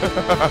 hey.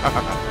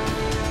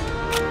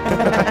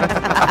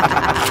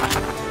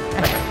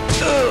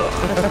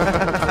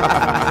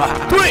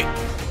 Three.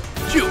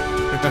 You.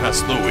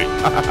 Snowy.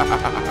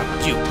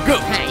 You go.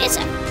 Yes,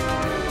 sir.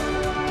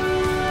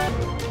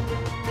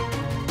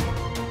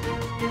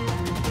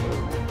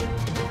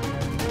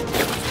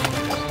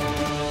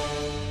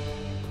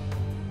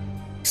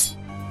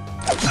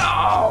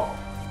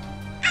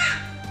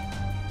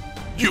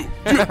 You.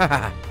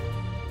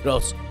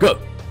 Rose, go.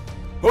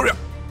 Hurry up.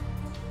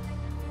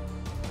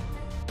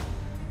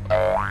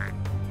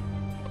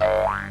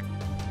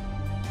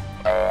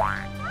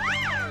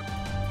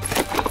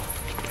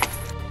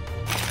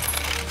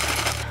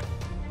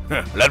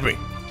 Let me.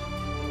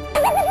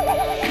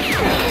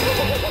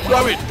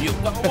 Grab it. You.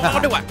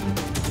 What do I?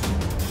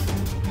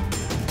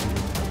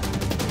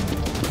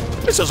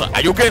 Listen,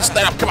 are you okay?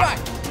 Stand up. Come on.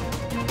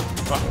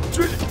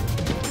 Really?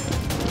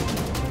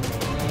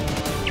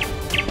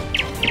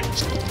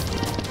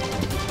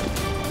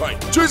 Right,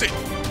 choose it.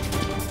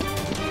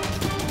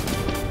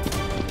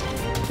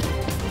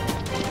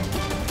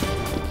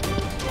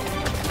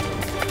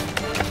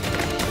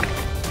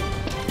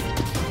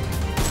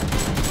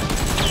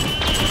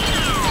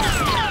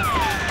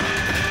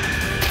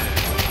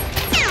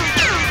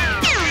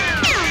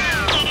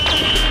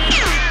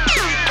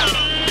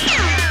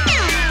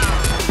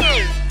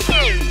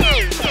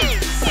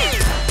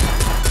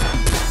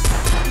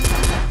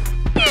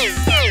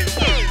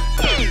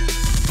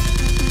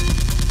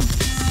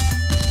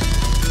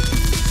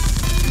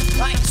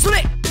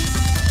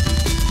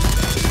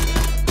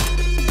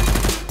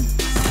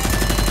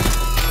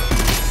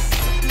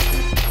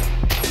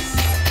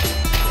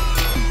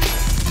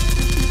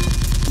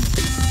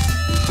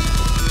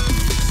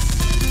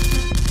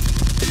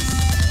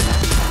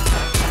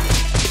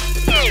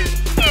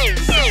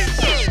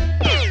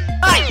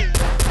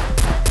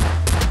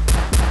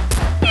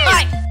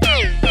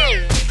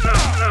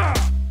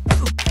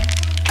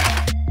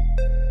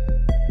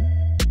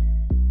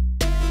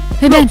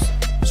 Hey, Ben.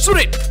 Shoot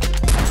it!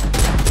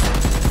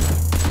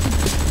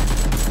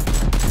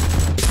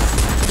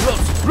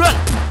 Rose, run!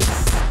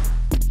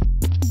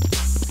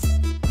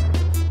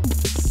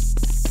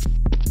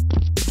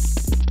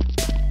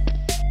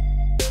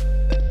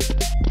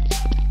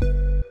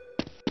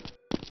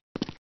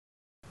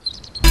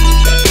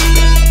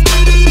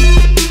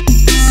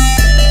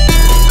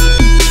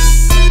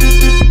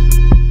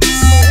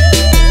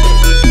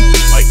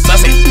 Right,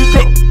 that's it.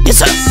 Go. Yes,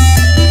 sir!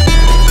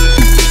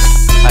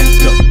 Let's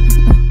go.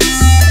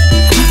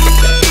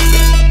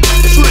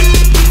 Shoot it.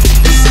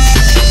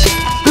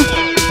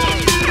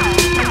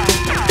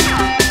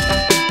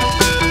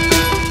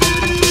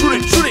 Shoot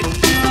it, shoot it.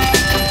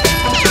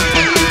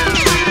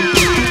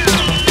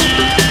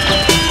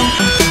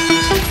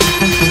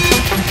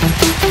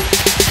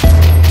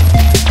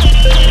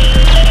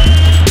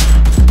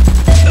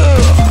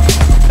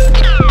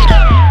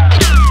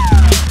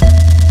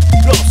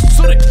 Rose,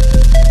 shoot it!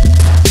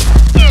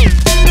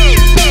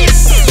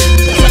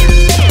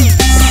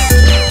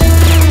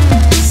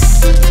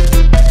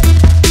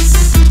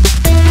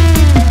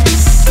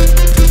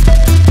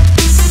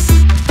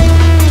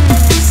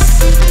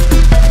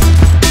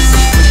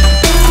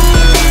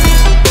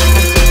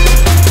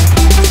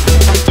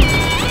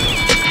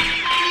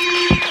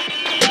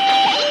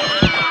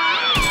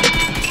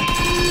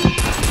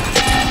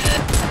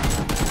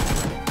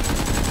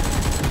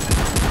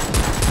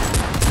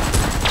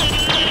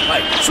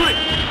 Right, shoot it!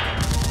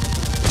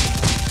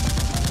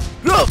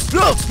 Rose,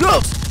 Rose,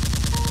 Rose!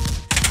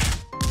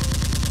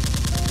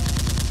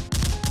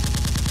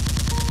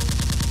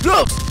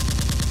 Rose!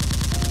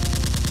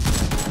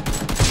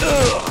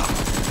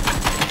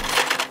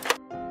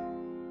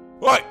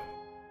 Right.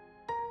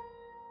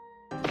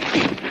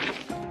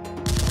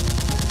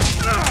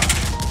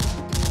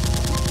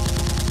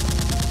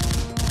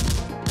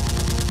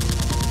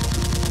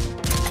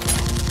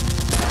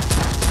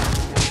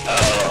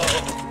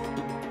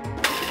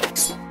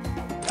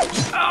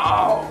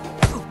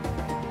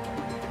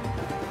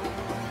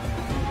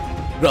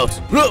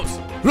 Rose, Rose,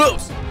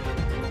 Rose,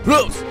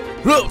 Rose,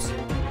 Rose!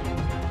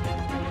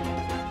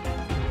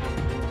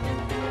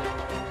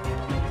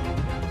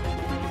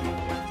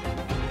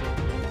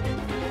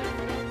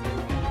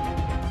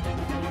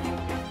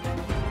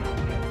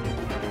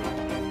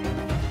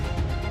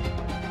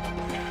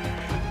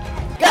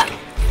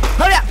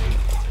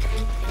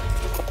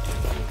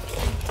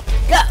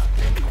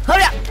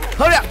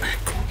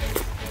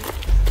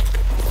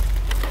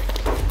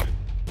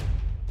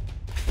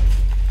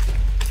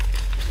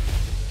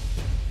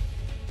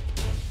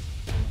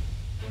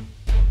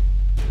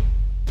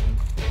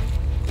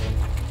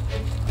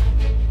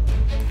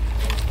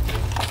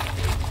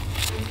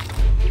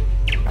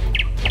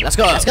 Let's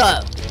go. Let's go.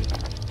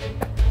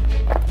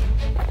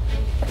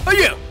 Oh,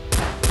 you.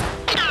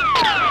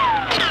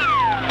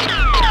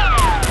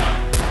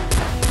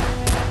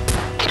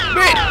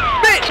 Beat.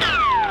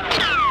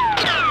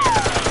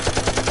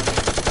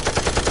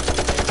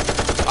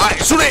 Alright,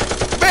 shoot it.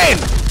 Beat.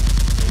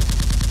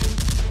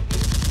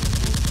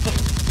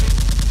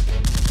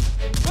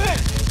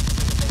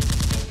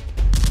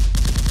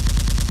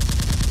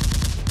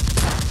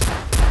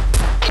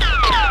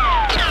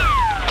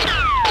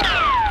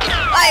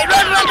 Hey,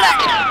 run.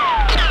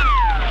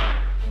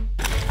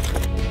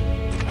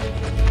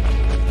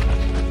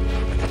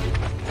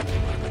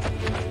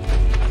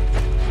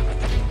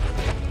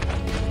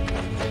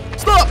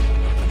 Stop.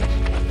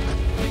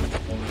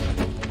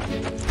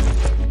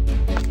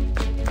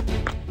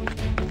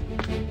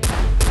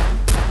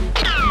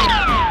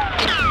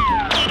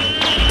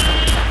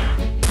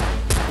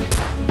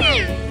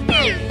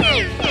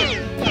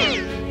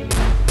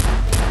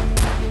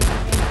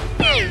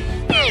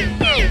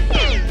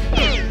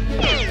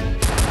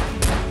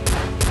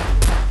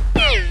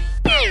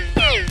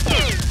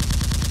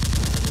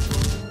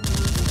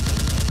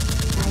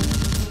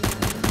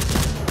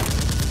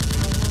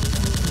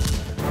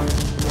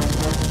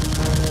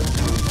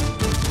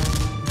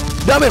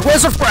 Damn it,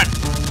 where's your friend?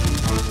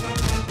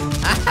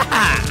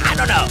 I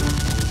don't know.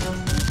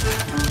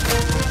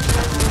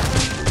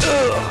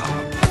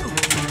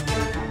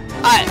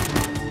 Alright.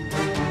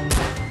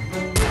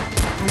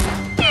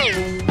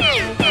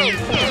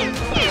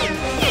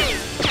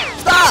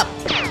 Stop!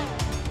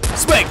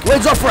 Spike,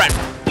 where's your friend?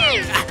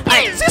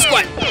 Hey, this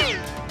one.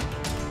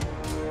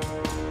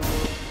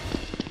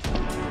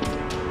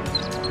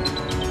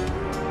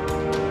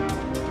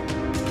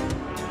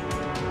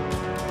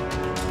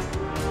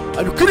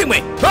 Are you kidding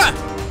me? Huh?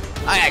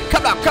 Alright,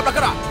 come down.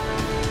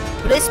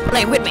 Please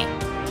play with me.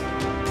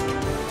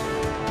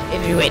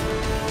 If you win,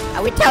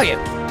 I will tell you.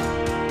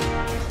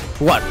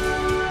 What?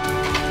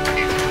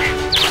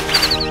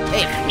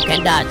 If you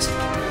can dodge,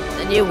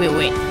 then you will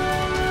win.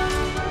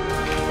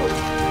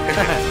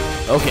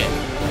 Okay,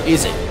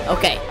 easy.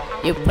 Okay,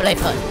 you play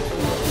first.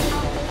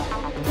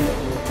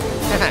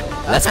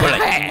 Let's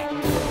play.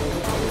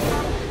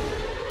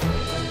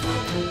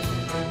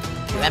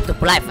 You have to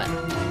play first.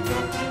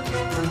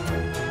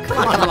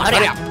 Come on,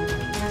 hurry up.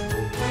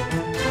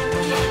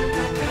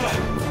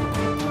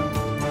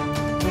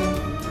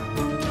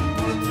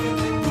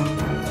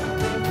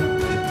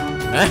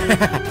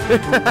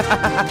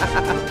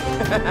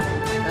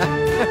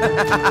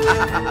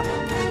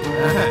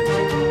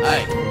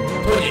 Alright,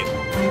 told you.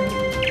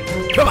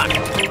 Come on.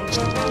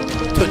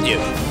 Told you.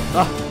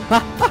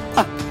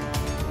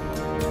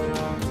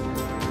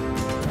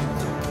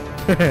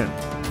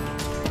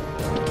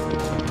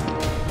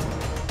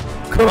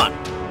 Come on.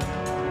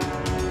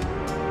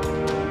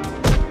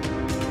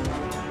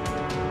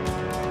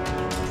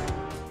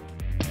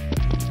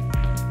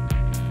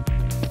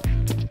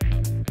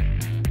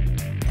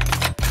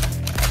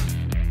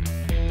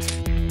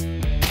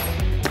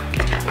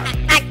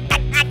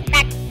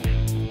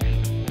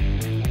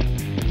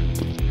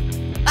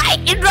 Hey,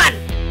 it run.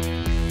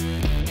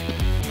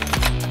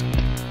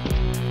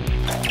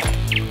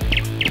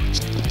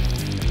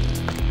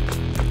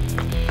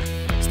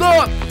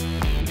 Stop!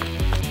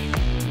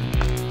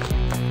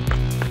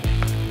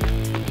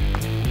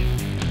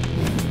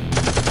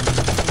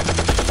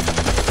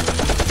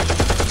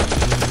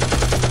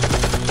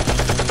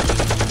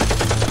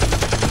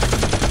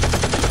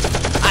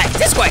 Hey,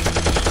 this way.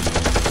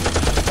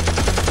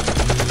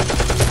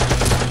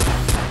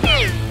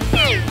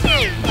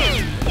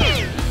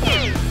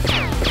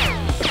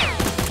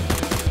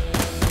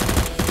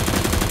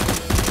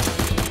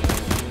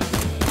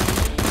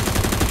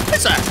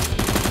 Yes, sir.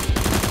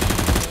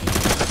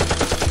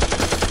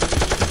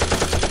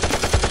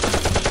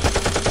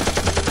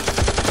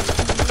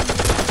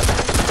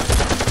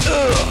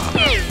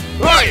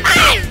 Right!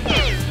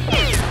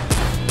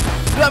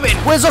 Damn it,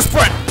 where's your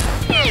friend?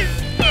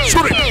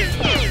 Shoot it!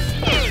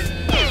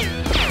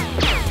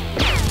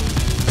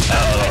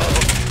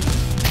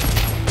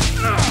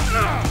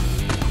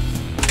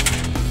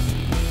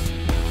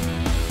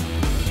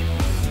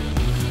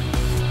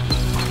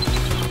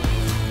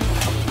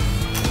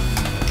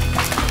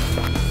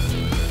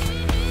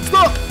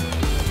 Stop!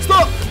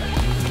 Stop!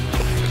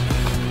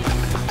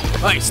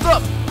 Hey,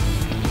 stop!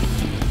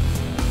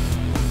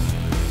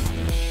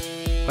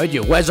 Hey,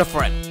 you, where's your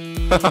friend?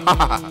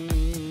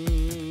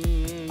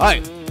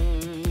 Hey!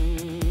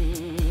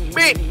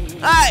 Bean!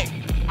 Hey!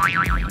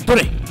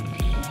 Tony!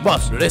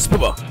 Boss, let's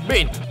move.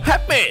 Bean,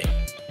 help me!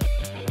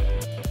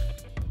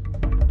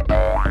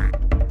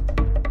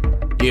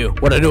 You,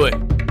 what are you doing?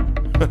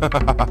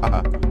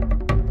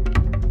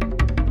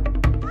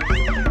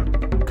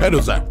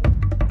 Kaido-san,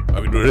 I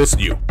will arrest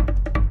you.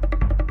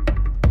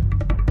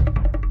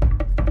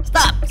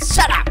 Stop!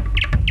 Shut up!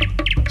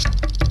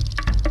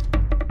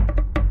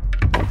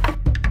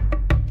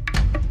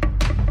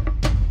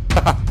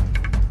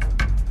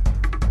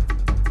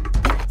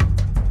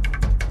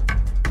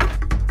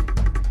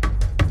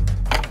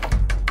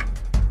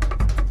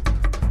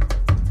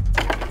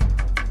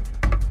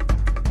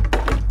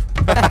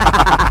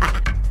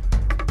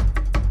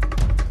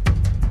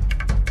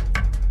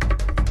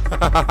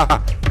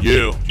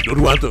 You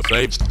don't want to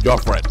save your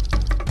friend.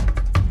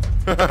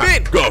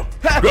 Bean! Go!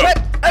 Help! Go!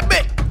 Help me!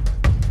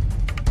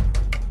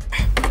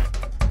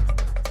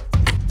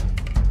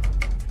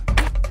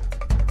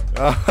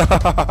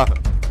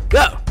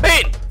 Go!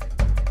 Bean!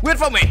 Wait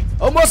for me!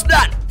 Almost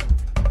done!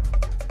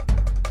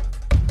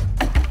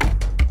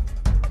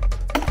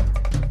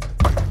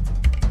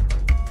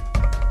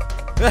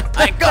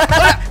 I go!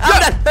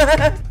 I'm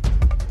done!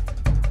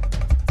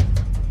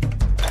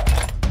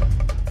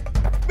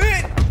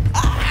 Bean!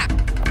 Ah!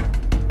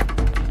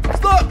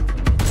 Stop!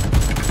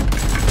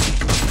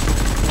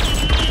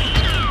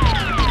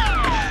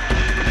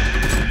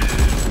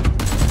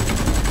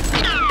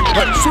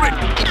 Hey, shoot it!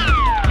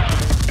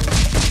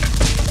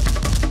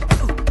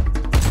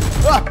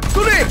 Ah!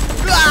 Sorry!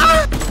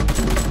 Ah!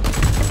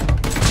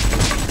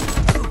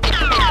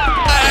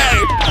 Hey!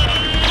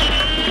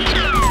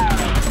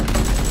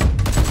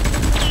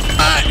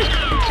 Hey!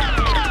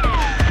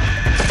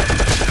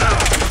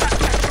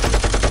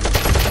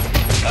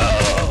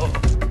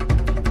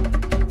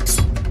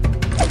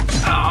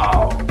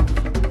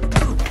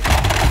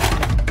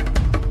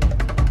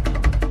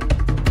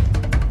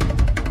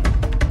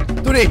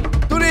 Turi!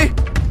 Turi!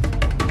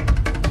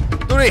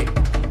 Turi!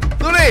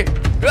 Turi!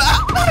 Ah!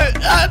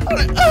 Ah!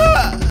 Turi!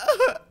 Ah!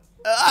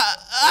 Ah!